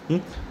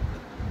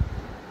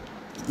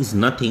is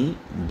nothing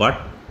but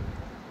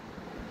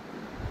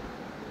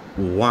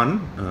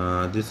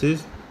 1. This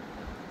is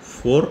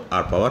 4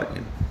 r power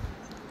n.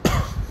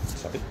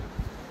 Sorry,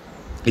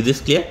 is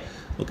this clear?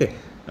 Okay,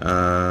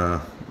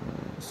 so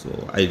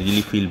I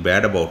really feel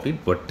bad about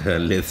it, but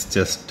let's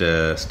just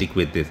stick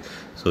with this.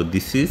 So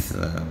this is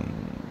a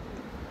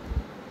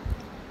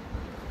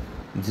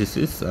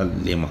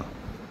lemma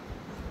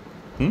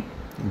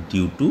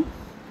due to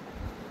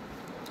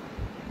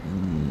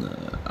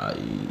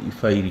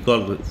if I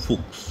recall,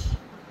 Fuchs.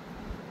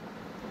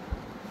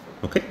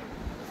 Okay,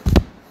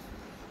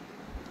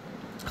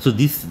 so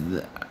this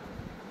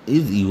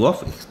is u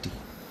of xt.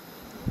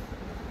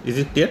 Is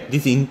it clear?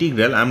 This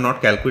integral, I am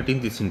not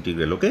calculating this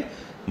integral. Okay,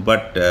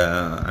 but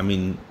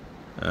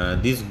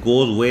this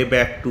goes way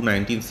back to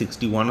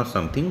 1961 or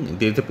something.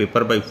 There is a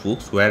paper by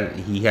Fuchs where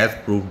he has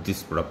proved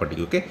this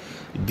property. Okay,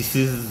 this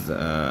is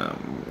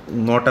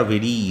not a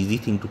very easy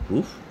thing to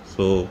prove,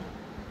 so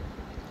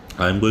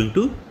I am going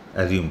to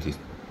assume this.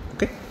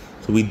 Okay,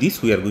 so with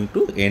this we are going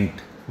to end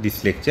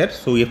this lecture.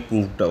 So we have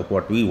proved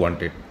what we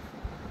wanted.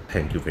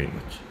 Thank you very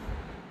much.